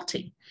like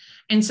salty.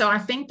 And so I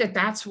think that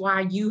that's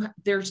why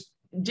there's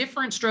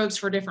different strokes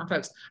for different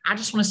folks. I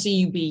just want to see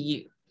you be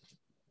you.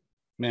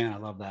 Man, I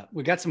love that.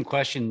 We got some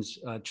questions,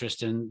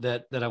 Tristan,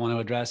 that I want to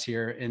address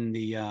here in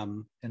the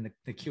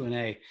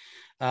Q&A.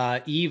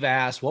 Eve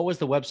asked, what was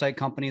the website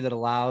company that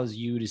allows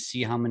you to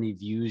see how many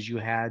views you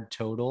had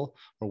total,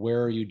 or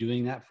where are you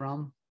doing that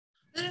from?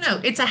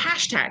 No. It's a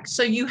hashtag.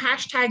 So you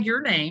hashtag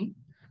your name,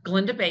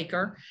 Glenda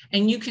Baker,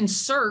 and you can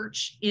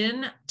search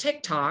in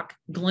TikTok,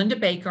 Glenda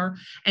Baker.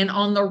 And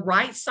on the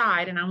right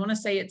side, and I want to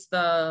say it's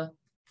the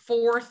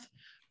 4th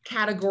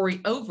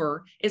category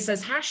over, it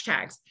says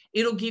hashtags.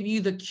 It'll give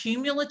you the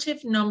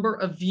cumulative number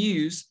of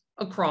views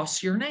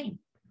across your name.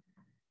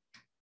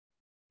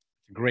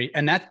 Great.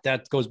 And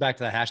that goes back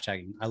to the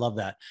hashtagging. I love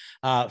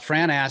that.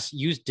 Fran asks,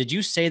 did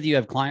you say that you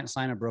have clients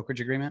sign a brokerage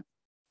agreement?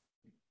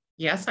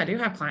 Yes, I do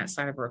have clients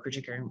sign a brokerage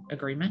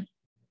agreement.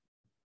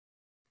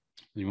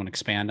 You want to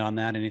expand on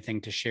that?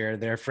 Anything to share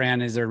there?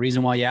 Fran, is there a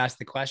reason why you asked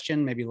the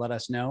question? Maybe let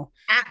us know.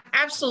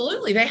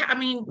 Absolutely.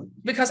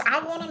 Because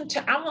I want them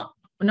to,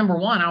 number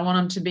one, I want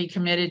them to be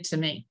committed to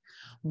me.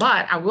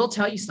 But I will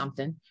tell you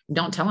something,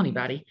 don't tell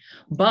anybody,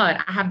 but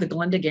I have the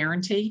Glenda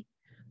guarantee,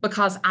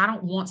 because I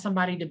don't want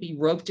somebody to be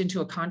roped into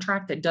a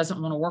contract that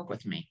doesn't want to work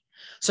with me.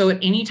 So at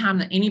any time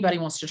that anybody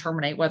wants to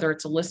terminate, whether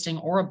it's a listing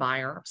or a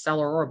buyer,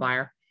 seller or a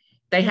buyer,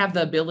 they have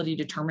the ability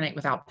to terminate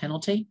without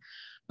penalty,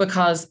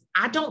 because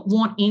I don't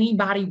want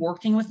anybody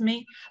working with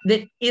me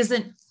that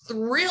isn't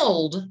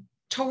thrilled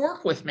to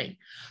work with me,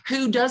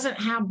 who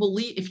doesn't have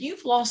belief. If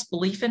you've lost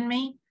belief in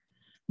me,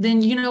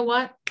 then you know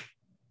what?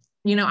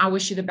 I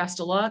wish you the best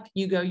of luck.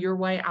 You go your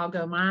way, I'll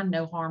go mine.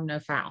 No harm, no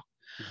foul.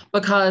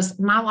 Because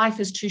my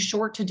life is too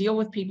short to deal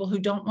with people who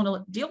don't want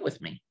to deal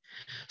with me.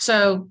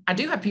 So I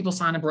do have people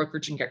sign a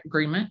brokerage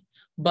agreement,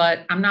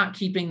 but I'm not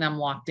keeping them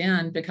locked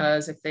in,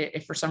 because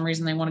if for some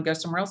reason they want to go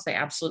somewhere else, they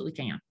absolutely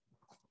can.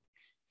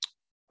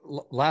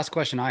 Last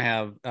question I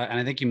have, and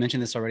I think you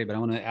mentioned this already, but I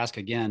want to ask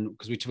again,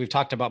 because we've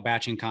talked about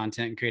batching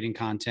content and creating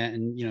content,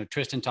 and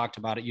Tristan talked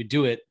about it. You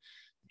do it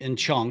in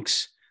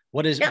chunks.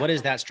 What is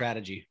that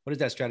strategy? What is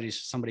that strategy so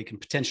somebody can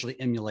potentially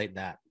emulate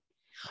that?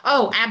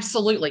 Oh,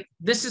 absolutely.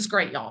 This is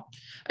great, y'all.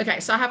 Okay.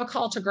 So I have a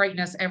call to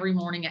greatness every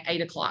morning at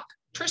 8 o'clock.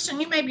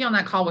 Tristan, you may be on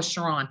that call with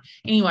Sharon.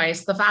 Anyway,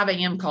 it's the 5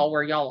 a.m. call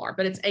where y'all are,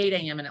 but it's 8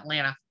 a.m. in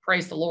Atlanta.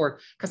 Praise the Lord,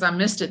 because I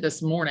missed it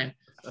this morning.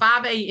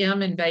 5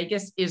 a.m. in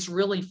Vegas is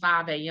really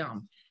 5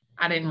 a.m.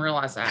 I didn't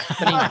realize that.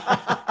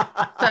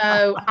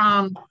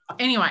 But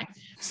anyway,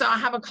 so I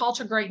have a call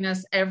to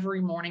greatness every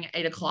morning at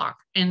 8 o'clock.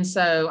 And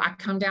so I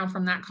come down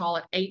from that call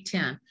at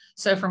 8:10.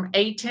 So from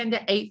 8:10 to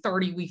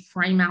 8:30, we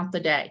frame out the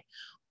day.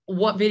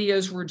 What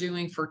videos we're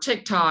doing for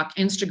TikTok,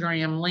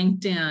 Instagram,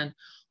 LinkedIn.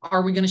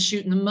 Are we going to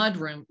shoot in the mud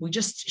room? We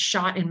just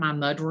shot in my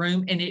mud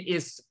room, and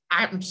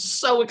I'm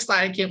so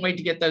excited. Can't wait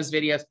to get those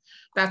videos.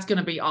 That's going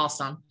to be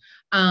awesome.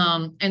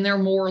 And they're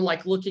more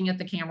like looking at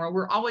the camera.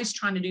 We're always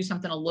trying to do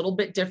something a little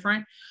bit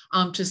different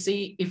to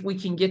see if we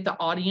can get the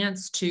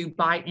audience to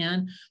buy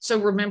in. So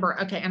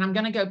remember, okay, and I'm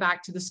going to go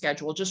back to the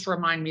schedule. Just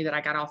remind me that I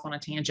got off on a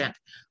tangent.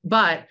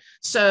 But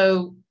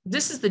so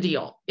this is the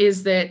deal,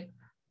 is that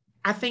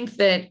I think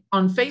that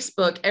on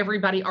Facebook,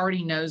 everybody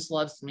already knows,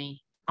 loves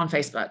me on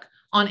Facebook.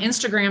 On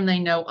Instagram, they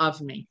know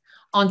of me.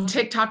 On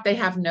TikTok, they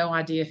have no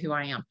idea who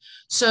I am.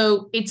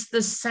 So it's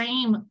the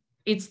same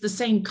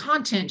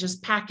content,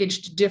 just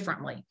packaged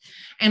differently.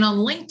 And on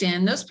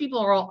LinkedIn, those people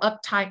are all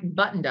uptight and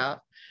buttoned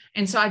up.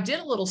 And so I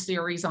did a little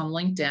series on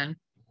LinkedIn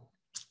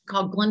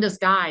called Glenda's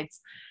Guides.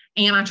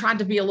 And I tried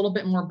to be a little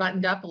bit more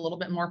buttoned up, a little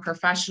bit more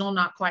professional,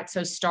 not quite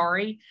so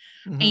starry.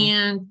 Mm-hmm.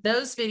 And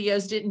those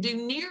videos didn't do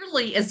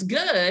nearly as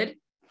good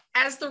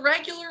as the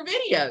regular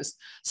videos.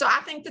 So I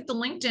think that the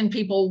LinkedIn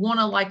people want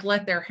to like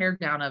let their hair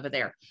down over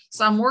there.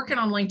 So I'm working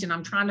on LinkedIn.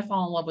 I'm trying to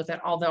fall in love with it,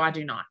 although I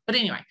do not. But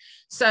anyway,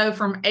 so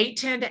from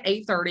 8:10 to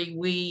 8:30,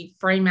 we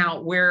frame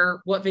out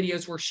what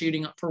videos we're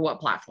shooting for what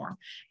platform.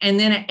 And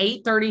then at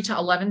 8:30 to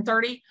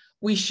 11:30,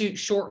 we shoot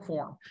short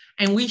form,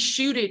 and we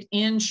shoot it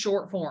in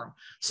short form.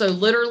 So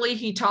literally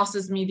he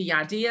tosses me the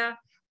idea.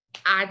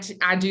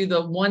 I do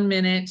the 1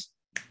 minute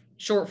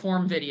short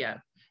form video,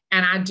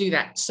 and I do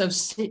that. So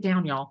sit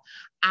down, y'all.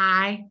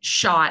 I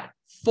shot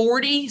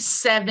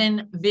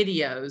 47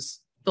 videos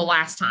the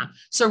last time.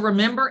 So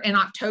remember, in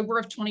October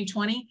of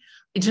 2020,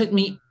 it took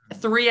me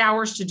 3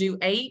 hours to do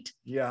 8.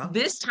 Yeah.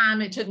 This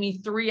time it took me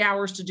 3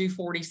 hours to do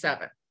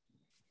 47.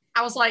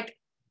 I was like,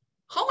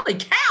 holy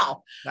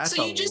cow.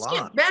 So you just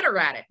get better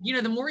at it. You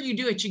know, the more you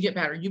do it, you get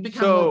better. You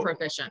become more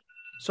proficient.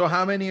 So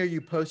how many are you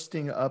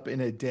posting up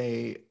in a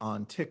day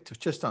on TikTok,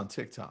 just on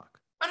TikTok?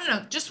 Oh,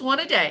 no, just one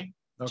a day.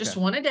 Okay. Just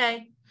one a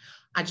day.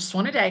 I just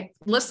want a day.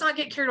 Let's not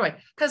get carried away.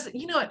 Because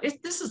you know what?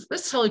 This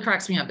totally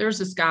cracks me up. There's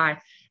this guy,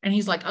 and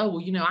he's like, oh,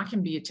 well, you know, I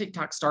can be a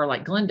TikTok star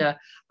like Glenda.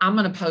 I'm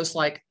going to post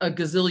like a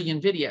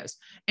gazillion videos.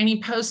 And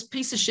he posts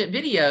piece of shit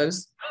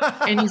videos,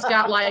 and he's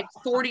got like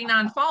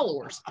 49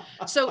 followers.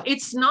 So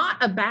it's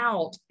not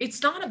about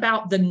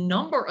the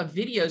number of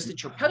videos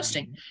that you're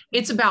posting.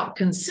 It's about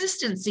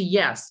consistency,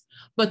 yes,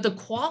 but the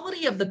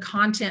quality of the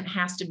content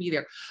has to be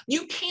there.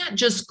 You can't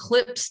just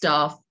clip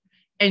stuff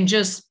and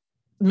just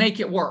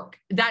make it work.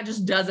 That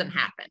just doesn't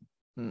happen.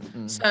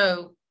 Mm-mm.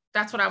 So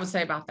that's what I would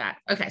say about that.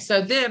 Okay.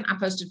 So then I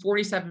posted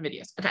 47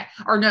 videos. Okay.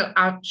 Or no,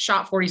 I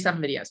shot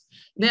 47 videos.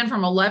 Then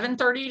from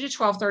 11:30 to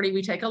 12:30,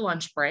 we take a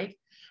lunch break,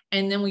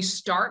 and then we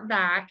start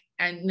back.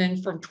 And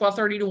then from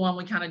 12:30 to 1,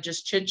 we kind of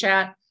just chit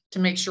chat to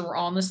make sure we're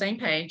all on the same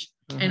page.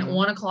 Mm-hmm. And at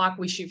 1 o'clock,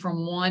 we shoot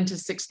from 1 to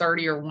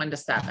 6:30 or 1 to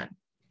 7.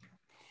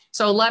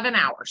 So 11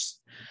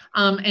 hours.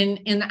 And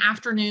in the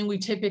afternoon, we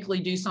typically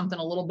do something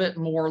a little bit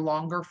more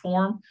longer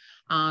form.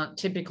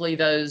 Typically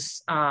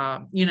those,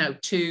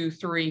 2,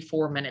 3,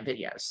 4 minute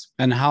videos.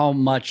 And how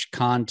much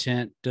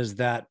content is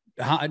that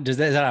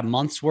a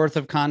month's worth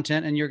of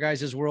content in your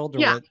guys' world? Or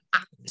yeah.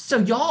 So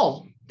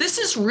y'all, this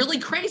is really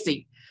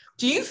crazy.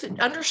 Do you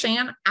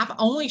understand? I've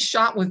only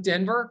shot with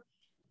Denver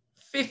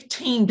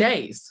 15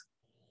 days.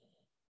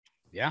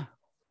 Yeah.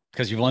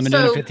 Because you've only been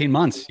doing it 15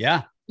 months.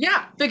 Yeah.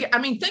 Yeah. I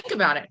mean, think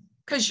about it.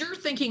 Because you're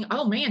thinking,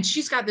 oh man,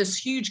 she's got this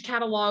huge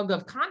catalog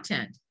of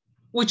content,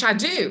 which I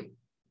do.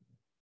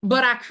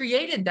 But I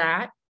created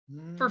that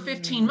for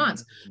 15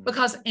 months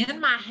because in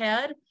my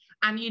head,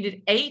 I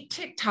needed 8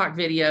 TikTok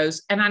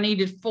videos and I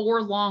needed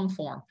 4 long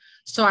form.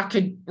 So I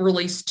could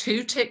release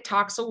 2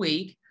 TikToks a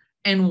week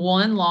and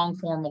 1 long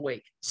form a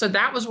week. So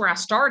that was where I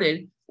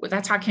started with.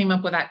 That's how I came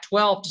up with that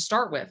 12 to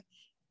start with.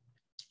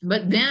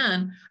 But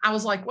then I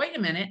was like, wait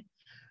a minute.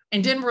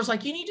 And Denver was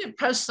like, you need to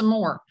post some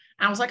more.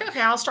 And I was like,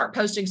 okay, I'll start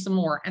posting some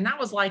more. And that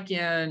was like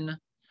in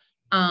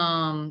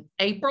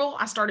April,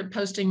 I started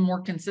posting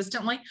more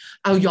consistently.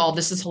 Oh, y'all,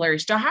 this is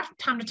hilarious. Do I have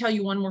time to tell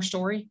you one more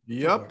story?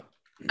 Yep.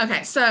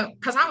 Okay. So,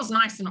 cause I was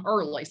nice and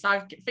early, so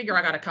I figure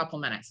I got a couple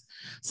minutes.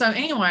 So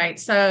anyway,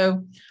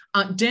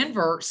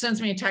 Denver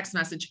sends me a text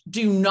message,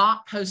 do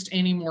not post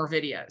any more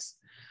videos.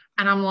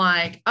 And I'm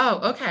like,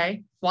 oh,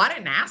 okay. Well, I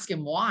didn't ask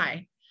him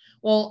why.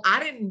 Well,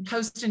 I didn't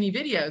post any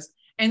videos.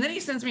 And then he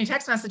sends me a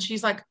text message.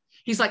 He's like,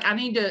 I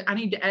need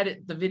to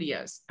edit the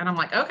videos. And I'm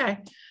like, okay.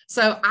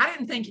 So I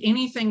didn't think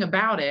anything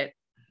about it.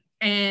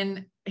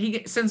 And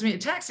he sends me a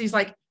text. He's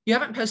like, you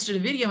haven't posted a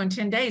video in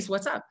 10 days.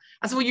 What's up?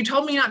 I said, well, you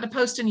told me not to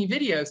post any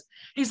videos.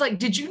 He's like,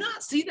 did you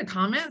not see the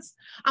comments?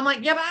 I'm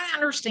like, yeah, but I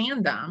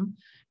understand them.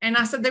 And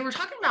I said, they were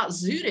talking about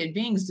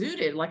being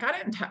zooted. Like,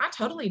 I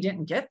totally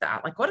didn't get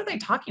that. Like, what are they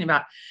talking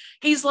about?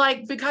 He's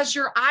like, because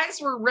your eyes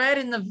were red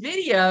in the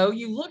video,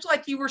 you looked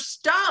like you were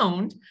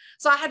stoned.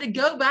 So I had to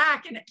go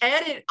back and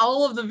edit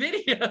all of the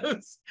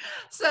videos.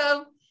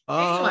 So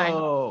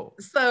anyway,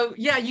 so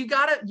yeah, you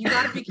gotta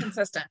be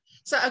consistent.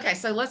 So, okay.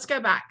 So let's go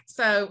back.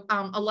 So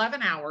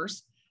 11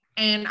 hours,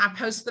 and I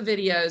post the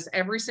videos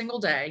every single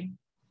day.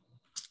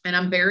 And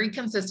I'm very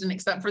consistent,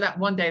 except for that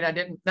one day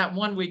that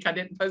 1 week I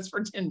didn't post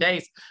for 10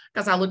 days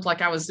because I looked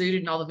like I was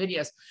zooted in all the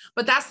videos.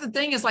 But that's the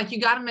thing, is like, you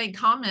got to make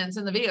comments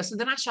in the video. So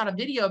then I shot a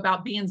video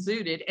about being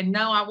zooted, and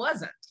no, I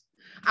wasn't.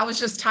 I was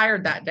just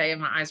tired that day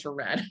and my eyes were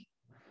red.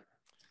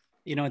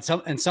 You know,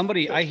 and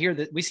somebody, I hear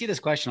that we see this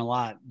question a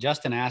lot.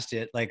 Justin asked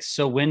it, like,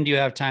 so when do you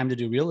have time to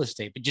do real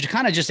estate? But you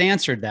kind of just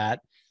answered that.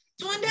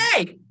 It's one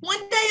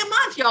day a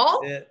month,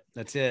 y'all.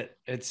 That's it.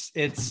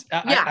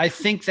 I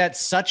think that's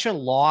such a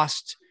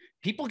lost.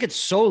 People get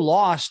so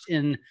lost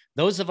in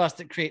those of us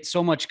that create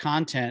so much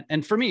content.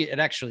 And for me, it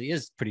actually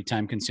is pretty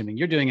time consuming.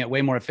 You're doing it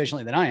way more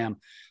efficiently than I am.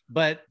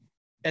 But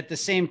at the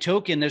same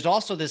token, there's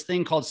also this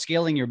thing called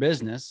scaling your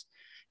business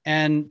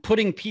and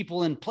putting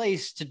people in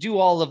place to do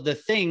all of the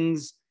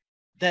things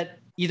that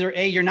either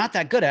A, you're not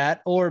that good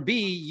at, or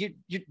B,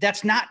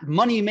 that's not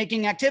money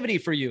making activity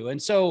for you.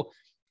 And so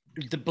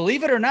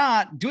believe it or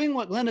not, doing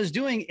what Glenda's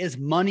doing is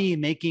money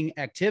making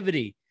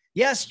activity.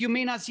 Yes, you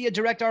may not see a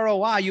direct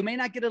ROI. You may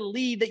not get a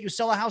lead that you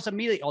sell a house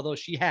immediately, although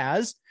she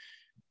has.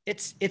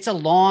 It's a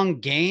long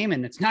game,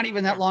 and it's not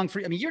even that long for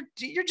you. I mean,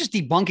 you're just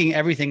debunking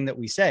everything that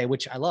we say,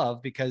 which I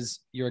love because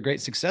you're a great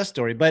success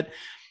story. But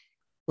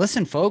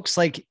listen, folks,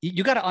 like,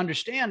 you got to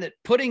understand that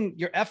putting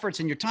your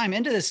efforts and your time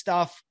into this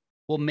stuff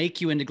will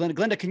make you into Glenda.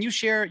 Glenda, can you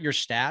share your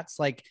stats?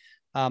 Like,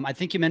 I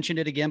think you mentioned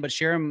it again, but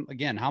share them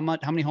again. How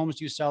many homes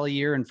do you sell a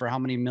year, and for how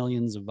many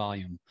millions of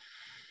volume?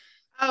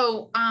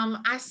 Oh,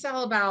 I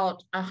sell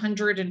about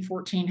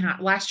 114.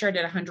 Last year I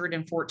did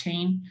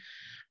 114,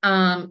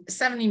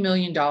 $70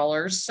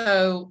 million.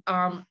 So,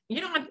 I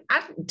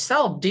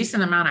sell a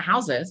decent amount of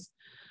houses.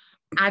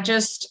 I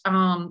just,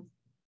 I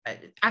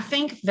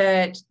think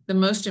that the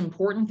most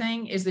important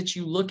thing is that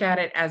you look at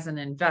it as an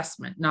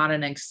investment, not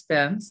an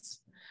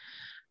expense.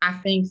 I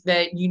think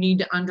that you need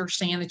to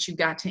understand that you've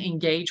got to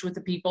engage with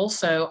the people.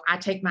 So I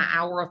take my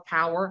hour of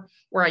power,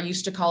 where I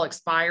used to call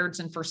expireds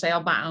and for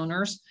sale by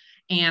owners,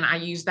 and I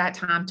use that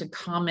time to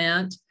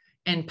comment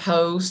and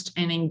post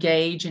and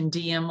engage and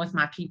DM with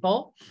my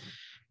people.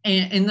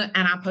 And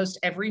I post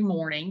every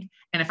morning.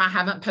 And if I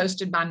haven't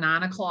posted by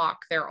 9 o'clock,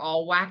 they're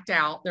all whacked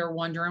out. They're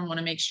wondering, want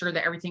to make sure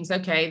that everything's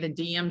okay. The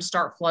DMs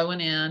start flowing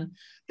in,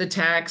 the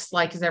text,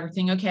 like, is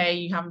everything okay?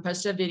 You haven't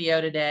posted a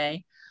video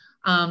today.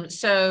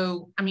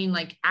 So, I mean,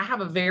 like, I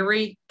have a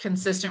very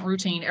consistent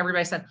routine.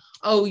 Everybody said,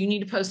 oh, you need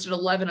to post at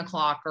 11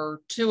 o'clock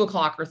or 2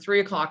 o'clock or 3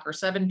 o'clock or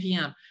 7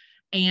 p.m.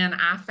 And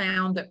I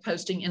found that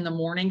posting in the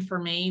morning for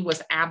me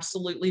was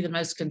absolutely the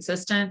most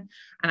consistent.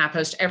 And I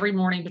post every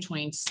morning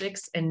between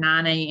 6 and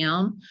 9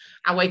 a.m.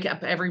 I wake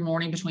up every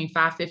morning between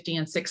 5:50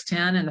 and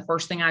 6:10. And the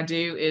first thing I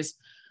do is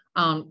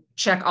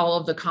check all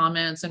of the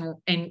comments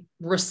and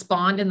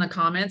respond in the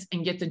comments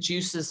and get the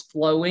juices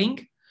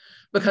flowing,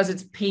 because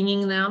it's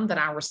pinging them that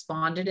I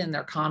responded in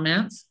their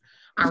comments.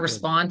 I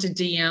respond to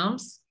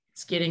DMs.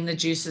 It's getting the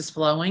juices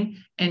flowing.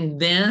 And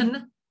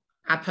then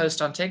I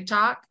post on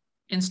TikTok,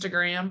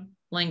 Instagram,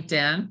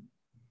 LinkedIn.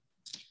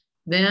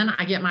 Then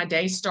I get my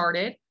day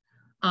started.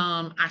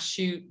 I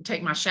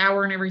take my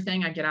shower and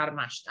everything. I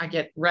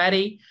get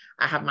ready.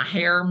 I have my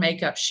hair,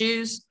 makeup,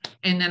 shoes.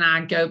 And then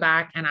I go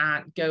back and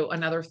I go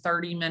another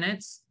 30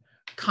 minutes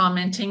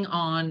commenting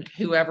on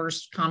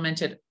whoever's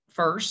commented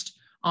first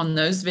on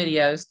those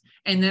videos.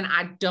 And then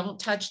I don't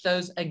touch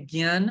those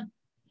again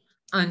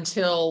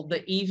until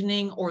the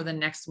evening or the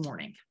next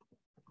morning.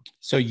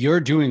 So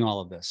you're doing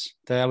all of this.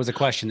 That was a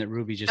question that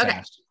Ruby just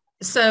asked.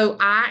 So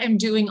I am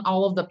doing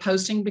all of the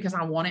posting because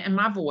I want it in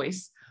my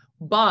voice,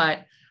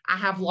 but I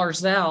have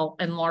Larzelle,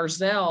 and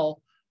Larzelle,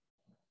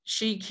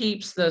 she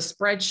keeps the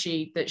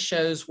spreadsheet that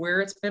shows where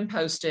it's been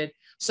posted.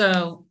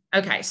 So,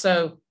 okay.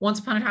 So once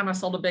upon a time, I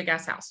sold a big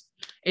ass house.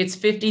 It's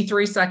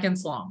 53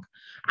 seconds long.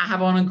 I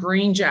have on a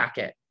green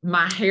jacket.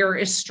 My hair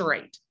is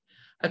straight.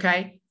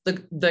 Okay.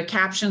 The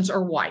captions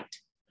are white.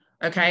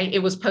 Okay. It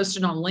was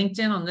posted on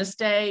LinkedIn on this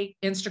day,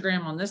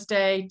 Instagram on this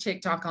day,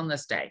 TikTok on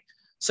this day.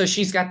 So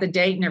she's got the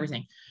date and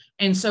everything.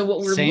 And so what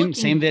we're same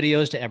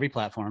videos to every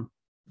platform.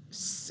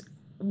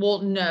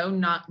 Well,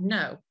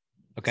 no.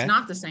 Okay. It's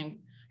not the same.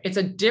 It's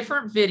a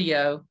different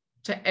video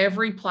to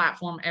every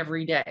platform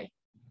every day.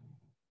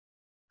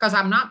 Because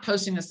I'm not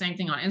posting the same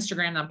thing on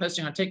Instagram that I'm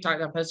posting on TikTok,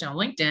 that I'm posting on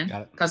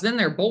LinkedIn, because then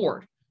they're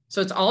bored.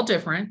 So it's all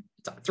different.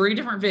 It's 3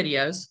 different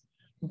videos.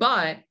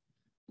 But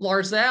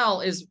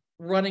Larzelle is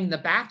running the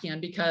back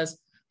end because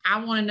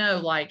I want to know,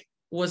 like,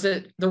 was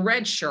it the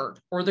red shirt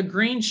or the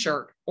green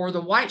shirt or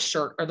the white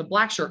shirt or the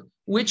black shirt?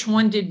 Which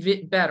one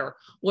did better?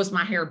 Was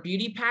my hair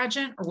beauty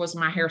pageant or was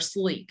my hair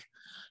sleek?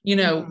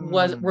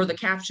 Were the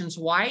captions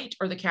white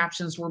or the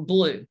captions were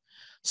blue?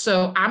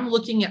 So I'm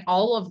looking at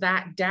all of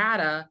that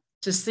data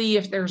to see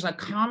if there's a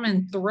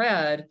common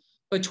thread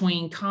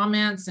between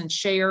comments and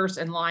shares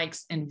and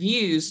likes and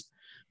views,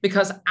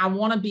 because I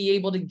want to be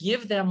able to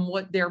give them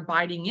what they're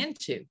biting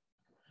into.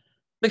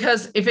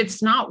 Because if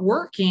it's not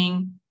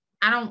working,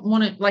 I don't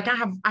want to, like, I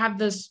have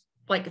this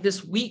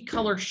wheat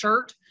color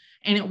shirt,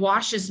 and it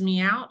washes me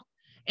out,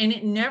 and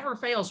it never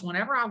fails.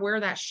 Whenever I wear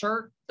that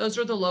shirt, those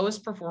are the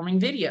lowest performing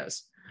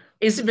videos.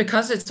 Is it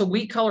because it's a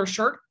wheat color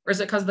shirt, or is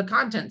it because the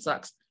content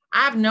sucks?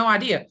 I have no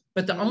idea.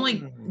 But the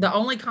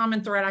only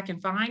common thread I can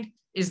find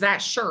is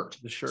that shirt.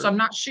 The shirt. So I'm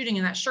not shooting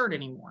in that shirt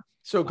anymore.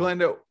 So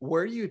Glenda,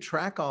 where do you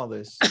track all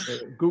this?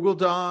 Google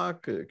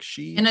Doc,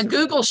 sheet? In a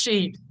Google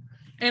sheet.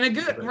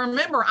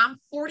 Remember, I'm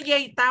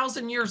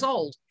 48,000 years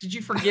old. Did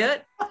you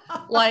forget?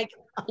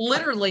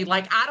 Literally,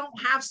 I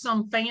don't have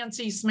some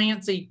fancy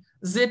smancy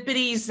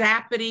zippity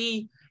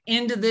zappity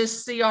into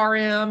this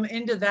CRM,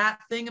 into that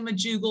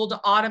thingamajiggle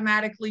to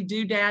automatically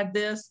doodad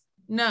this.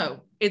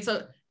 No, it's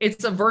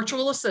a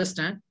virtual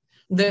assistant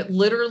that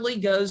literally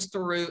goes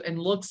through and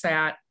looks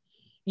at,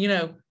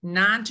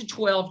 9 to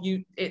 12,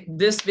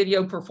 this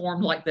video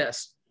performed like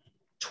this.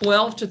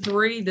 12 to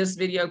 3, this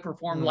video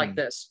performed like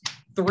this.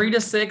 3 to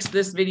 6,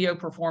 this video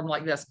performed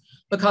like this.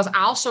 Because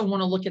I also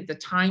want to look at the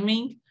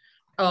timing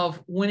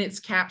of when it's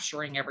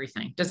capturing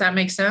everything. Does that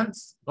make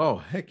sense? Oh,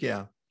 heck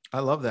yeah. I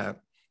love that.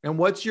 And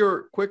what's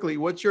your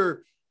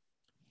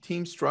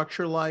team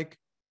structure like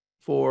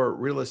for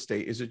real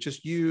estate? Is it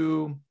just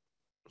you,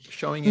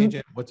 showing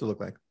agent? What's it look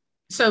like?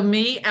 So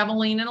me,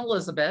 Evelyn, and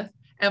Elizabeth.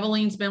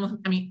 Elizabeth's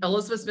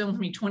been with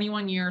me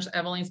 21 years.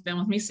 Evelyn's been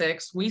with me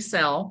 6. We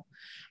sell.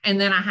 And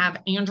then I have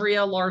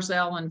Andrea,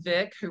 Larzell, and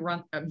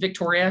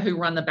Victoria, who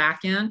run the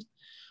back end.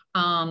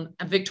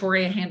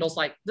 Victoria handles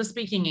the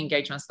speaking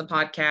engagements, the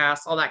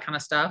podcasts, all that kind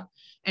of stuff.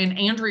 And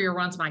Andrea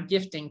runs my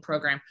gifting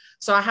program.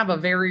 So I have a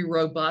very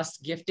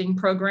robust gifting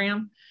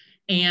program.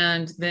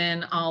 And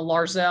then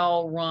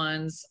Larzell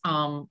runs,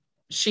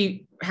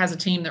 she has a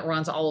team that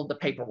runs all of the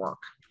paperwork.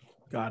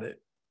 Got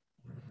it.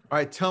 All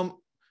right.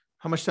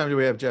 How much time do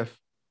we have, Jeff?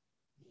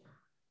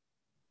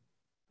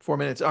 4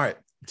 minutes. All right.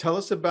 Tell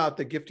us about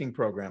the gifting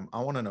program.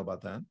 I want to know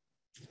about that.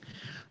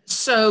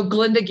 So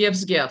Glenda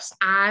gives gifts.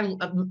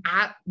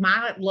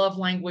 My love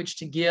language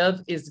to give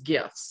is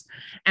gifts.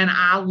 And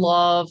I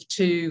love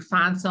to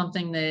find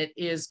something that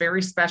is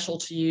very special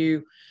to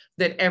you,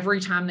 that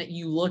every time that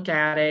you look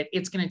at it,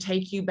 it's going to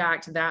take you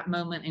back to that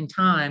moment in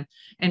time.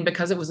 And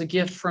because it was a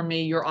gift from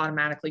me, you're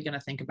automatically going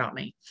to think about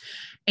me.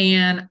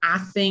 And I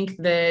think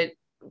that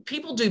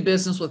people do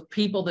business with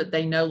people that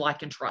they know,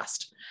 like, and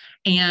trust.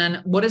 And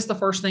what is the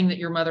first thing that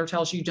your mother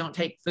tells you? Don't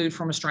take food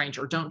from a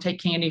stranger. Don't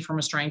take candy from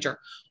a stranger.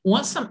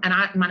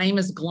 My name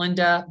is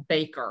Glenda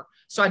Baker.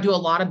 So I do a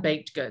lot of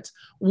baked goods.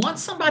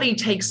 Once somebody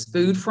takes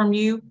food from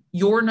you,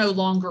 you're no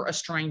longer a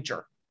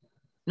stranger.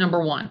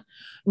 Number one.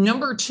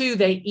 Number two,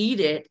 they eat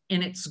it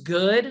and it's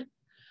good.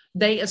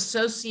 They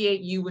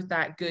associate you with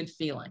that good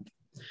feeling.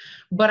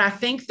 But I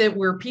think that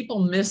where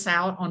people miss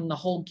out on the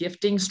whole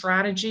gifting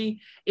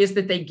strategy is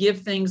that they give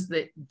things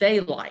that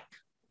they like.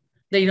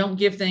 They don't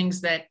give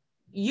things that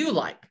you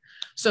like.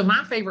 So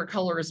my favorite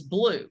color is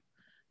blue,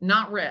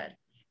 not red.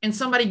 And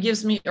somebody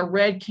gives me a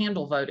red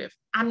candle votive.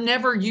 I'm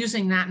never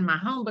using that in my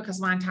home because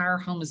my entire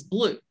home is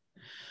blue.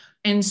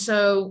 And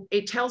so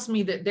it tells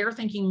me that they're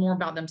thinking more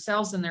about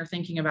themselves than they're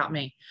thinking about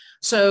me.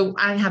 So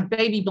I have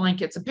baby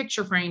blankets and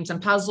picture frames and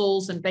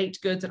puzzles and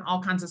baked goods and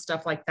all kinds of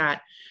stuff like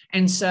that.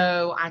 And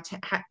so I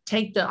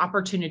take the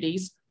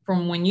opportunities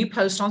from when you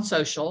post on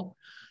social.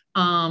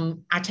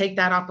 I take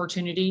that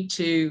opportunity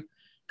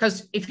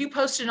because if you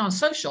post it on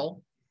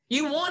social,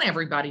 you want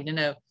everybody to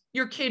know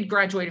your kid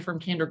graduated from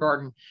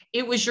kindergarten.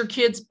 It was your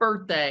kid's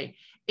birthday.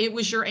 It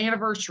was your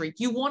anniversary.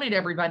 You wanted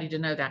everybody to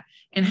know that.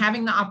 And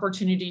having the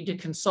opportunity to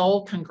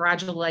console,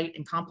 congratulate,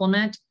 and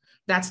compliment,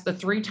 that's the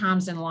 3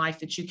 times in life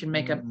that you can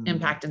make an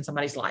impact in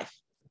somebody's life.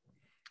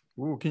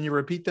 Ooh, can you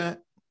repeat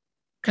that?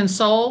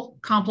 Console,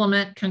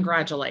 compliment,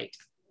 congratulate.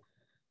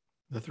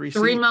 The 3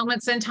 C's. 3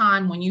 moments in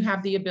time when you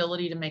have the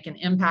ability to make an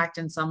impact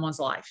in someone's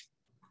life.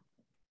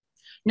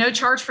 No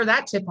charge for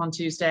that tip on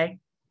Tuesday.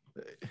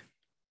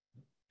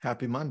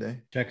 Happy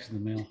Monday. Checks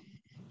in the mail.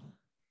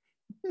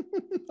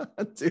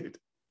 Dude.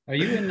 Are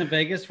you in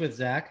Vegas with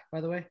Zach, by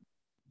the way?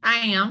 I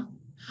am.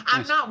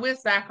 I'm not with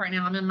Zach right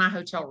now. I'm in my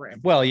hotel room.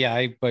 Well,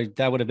 yeah, but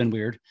that would have been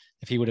weird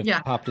if he would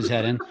have popped his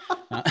head in.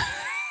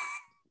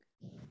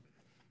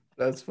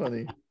 That's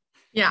funny.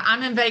 Yeah,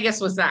 I'm in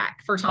Vegas with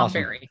Zach for Tom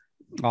Ferry.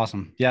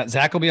 Awesome. Yeah,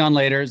 Zach will be on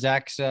later.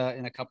 Zach's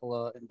in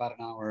about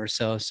an hour or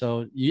so.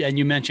 So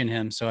you mentioned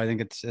him, so I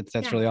think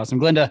that's really awesome.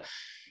 Glenda,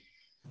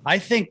 I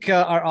think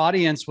our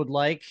audience would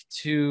like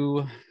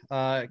to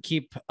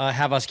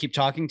have us keep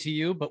talking to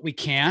you, but we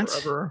can't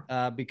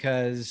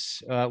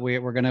because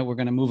we're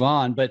gonna move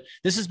on. But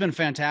this has been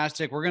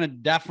fantastic. We're gonna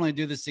definitely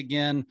do this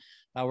again.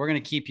 We're gonna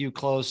keep you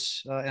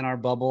close in our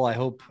bubble. I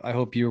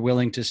hope you're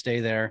willing to stay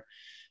there,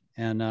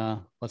 and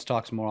let's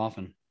talk some more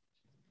often.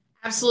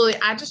 Absolutely.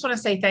 I just want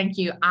to say thank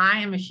you. I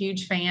am a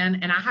huge fan.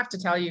 And I have to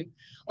tell you,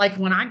 like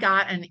when I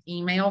got an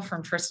email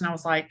from Tristan, I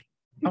was like,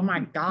 oh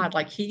my God,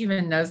 like he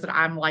even knows that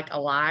I'm like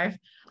alive.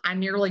 I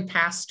nearly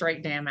passed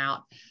straight damn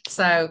out.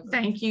 So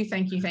thank you,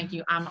 thank you, thank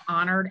you. I'm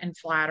honored and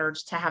flattered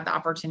to have the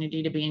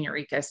opportunity to be in your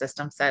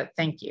ecosystem. So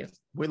thank you.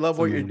 We love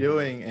what you're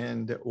doing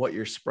and what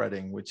you're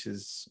spreading, which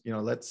is,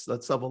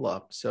 let's level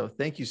up. So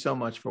thank you so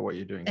much for what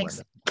you're doing.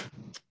 Thanks. Glenda.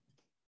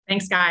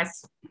 Thanks,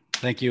 guys.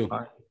 Thank you.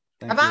 Right.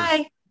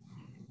 Bye-bye.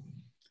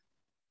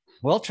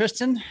 Well,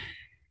 Tristan,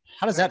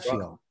 how does that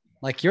feel?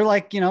 Like you're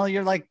like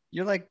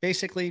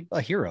basically a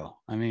hero.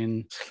 I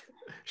mean,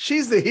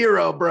 she's the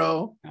hero,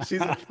 bro.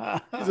 She's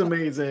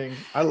amazing.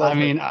 I love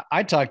her.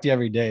 I talk to you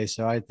every day,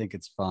 so I think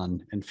it's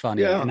fun and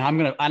funny. Yeah. And I'm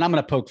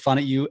gonna poke fun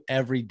at you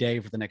every day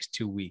for the next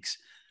 2 weeks.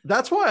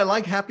 That's why I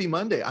like Happy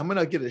Monday. I'm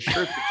gonna get a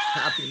shirt.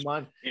 Happy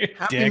Monday.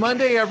 Happy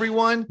Monday,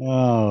 everyone.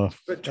 Oh,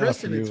 but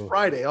Tristan, it's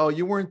Friday. Oh,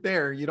 you weren't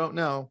there. You don't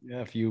know.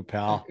 F you,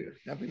 pal.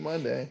 Happy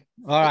Monday.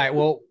 All right.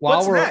 Well,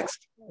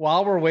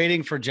 while we're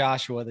waiting for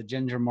Joshua, the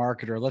ginger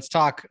marketer, let's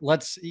talk.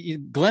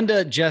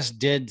 Glenda just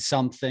did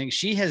something.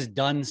 She has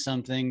done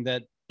something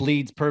that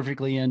bleeds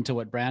perfectly into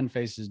what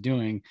BrandFace is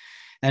doing.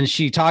 And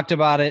she talked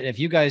about it. If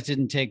you guys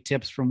didn't take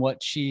tips from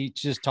what she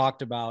just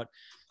talked about,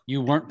 you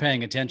weren't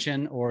paying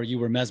attention or you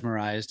were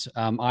mesmerized.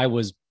 I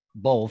was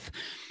both,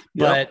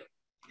 but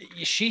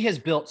she has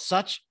built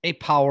such a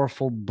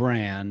powerful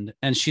brand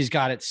and she's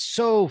got it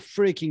so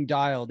freaking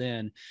dialed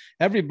in.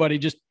 Everybody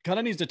just kind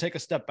of needs to take a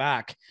step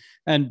back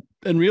and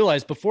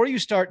realize before you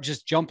start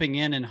just jumping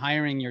in and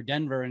hiring your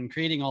Denver and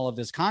creating all of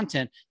this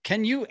content,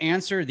 can you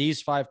answer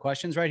these 5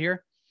 questions right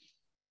here?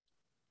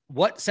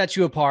 What sets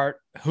you apart?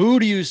 Who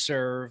do you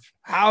serve?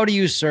 How do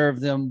you serve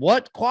them?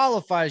 What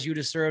qualifies you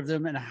to serve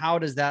them? And how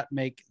does that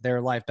make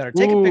their life better?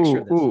 Take a picture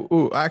of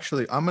this.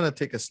 Actually, I'm going to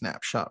take a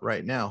snapshot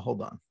right now.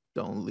 Hold on.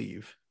 Don't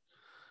leave.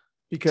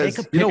 Because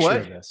take a picture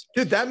of this.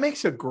 Dude, that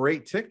makes a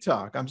great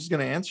TikTok. I'm just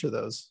going to answer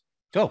those.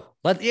 Go.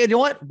 You know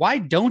what? Why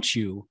don't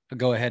you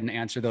go ahead and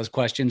answer those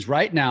questions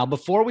right now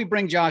before we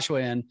bring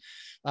Joshua in?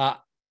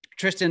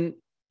 Tristan,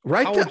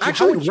 write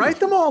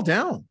them all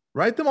down.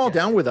 Write them all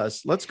down with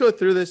us. Let's go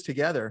through this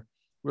together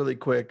really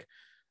quick.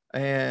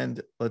 And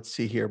let's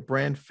see here.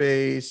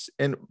 BrandFace.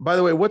 And by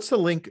the way, what's the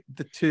link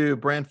to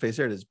BrandFace?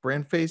 There it is.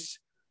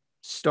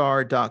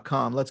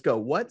 BrandFaceStar.com. Let's go.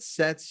 What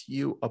sets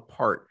you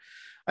apart?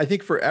 I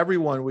think for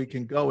everyone, we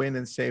can go in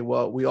and say,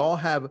 well, we all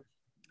have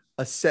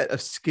a set of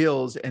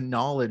skills and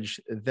knowledge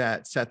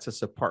that sets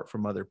us apart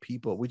from other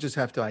people. We just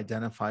have to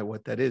identify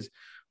what that is.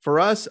 For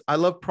us, I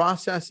love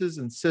processes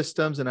and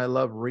systems, and I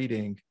love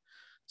reading.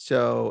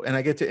 So, and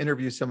I get to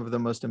interview some of the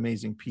most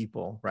amazing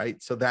people,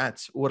 right? So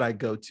that's what I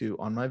go to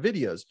on my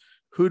videos.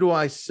 Who do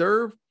I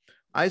serve?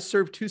 I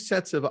serve 2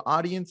 sets of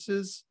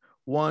audiences,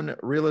 one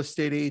real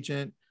estate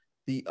agent,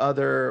 the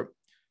other,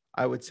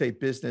 I would say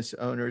business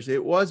owners.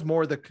 It was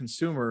more the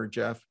consumer,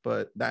 Jeff,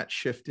 but that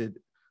shifted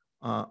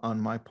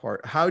on my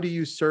part. How do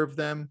you serve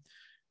them?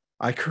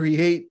 I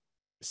create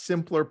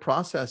simpler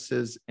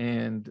processes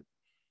and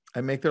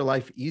I make their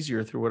life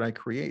easier through what I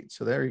create.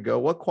 So there you go.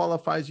 What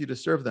qualifies you to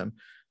serve them?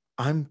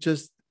 I'm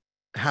just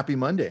Happy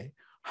Monday.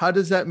 How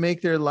does that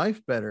make their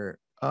life better?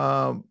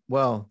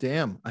 Well,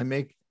 damn, I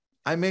make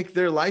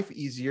their life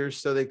easier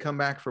so they come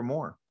back for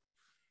more.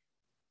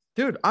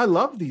 Dude, I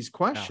love these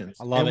questions.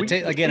 I love it.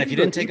 Again, if you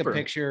didn't take a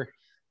picture,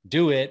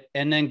 do it.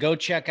 And then go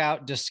check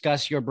out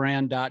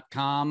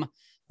discussyourbrand.com.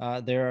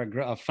 They're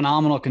a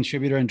phenomenal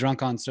contributor in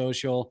Drunk on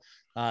Social.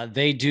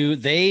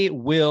 They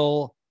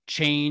will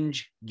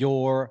change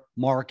your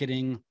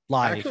marketing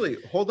life. Actually,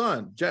 hold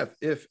on, Jeff.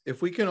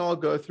 If we can all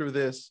go through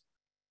this,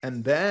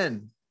 and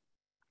then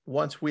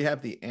once we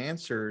have the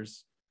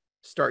answers,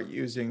 start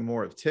using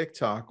more of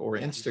TikTok or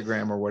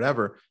Instagram or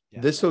whatever,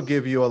 this will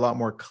give you a lot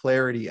more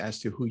clarity as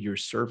to who you're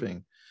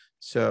serving.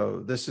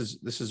 So this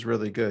is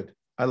really good.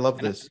 I love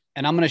this.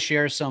 And I'm going to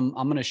share some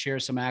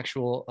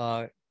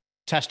actual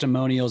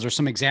testimonials or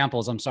some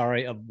examples,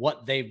 of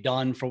what they've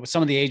done for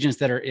some of the agents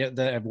that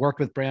have worked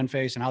with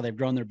BrandFace and how they've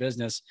grown their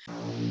business.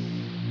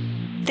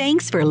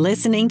 Thanks for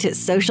listening to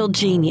Social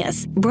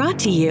Genius, brought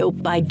to you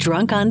by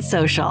Drunk on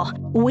Social.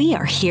 We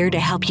are here to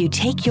help you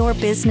take your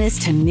business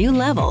to new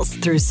levels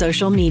through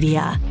social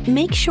media.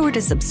 Make sure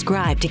to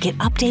subscribe to get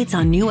updates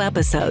on new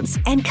episodes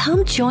and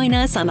come join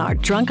us on our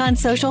Drunk on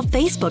Social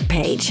Facebook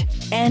page.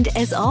 And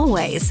as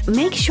always,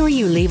 make sure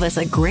you leave us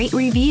a great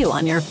review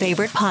on your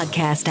favorite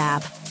podcast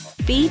app.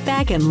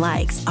 Feedback and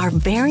likes are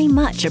very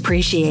much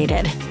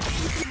appreciated.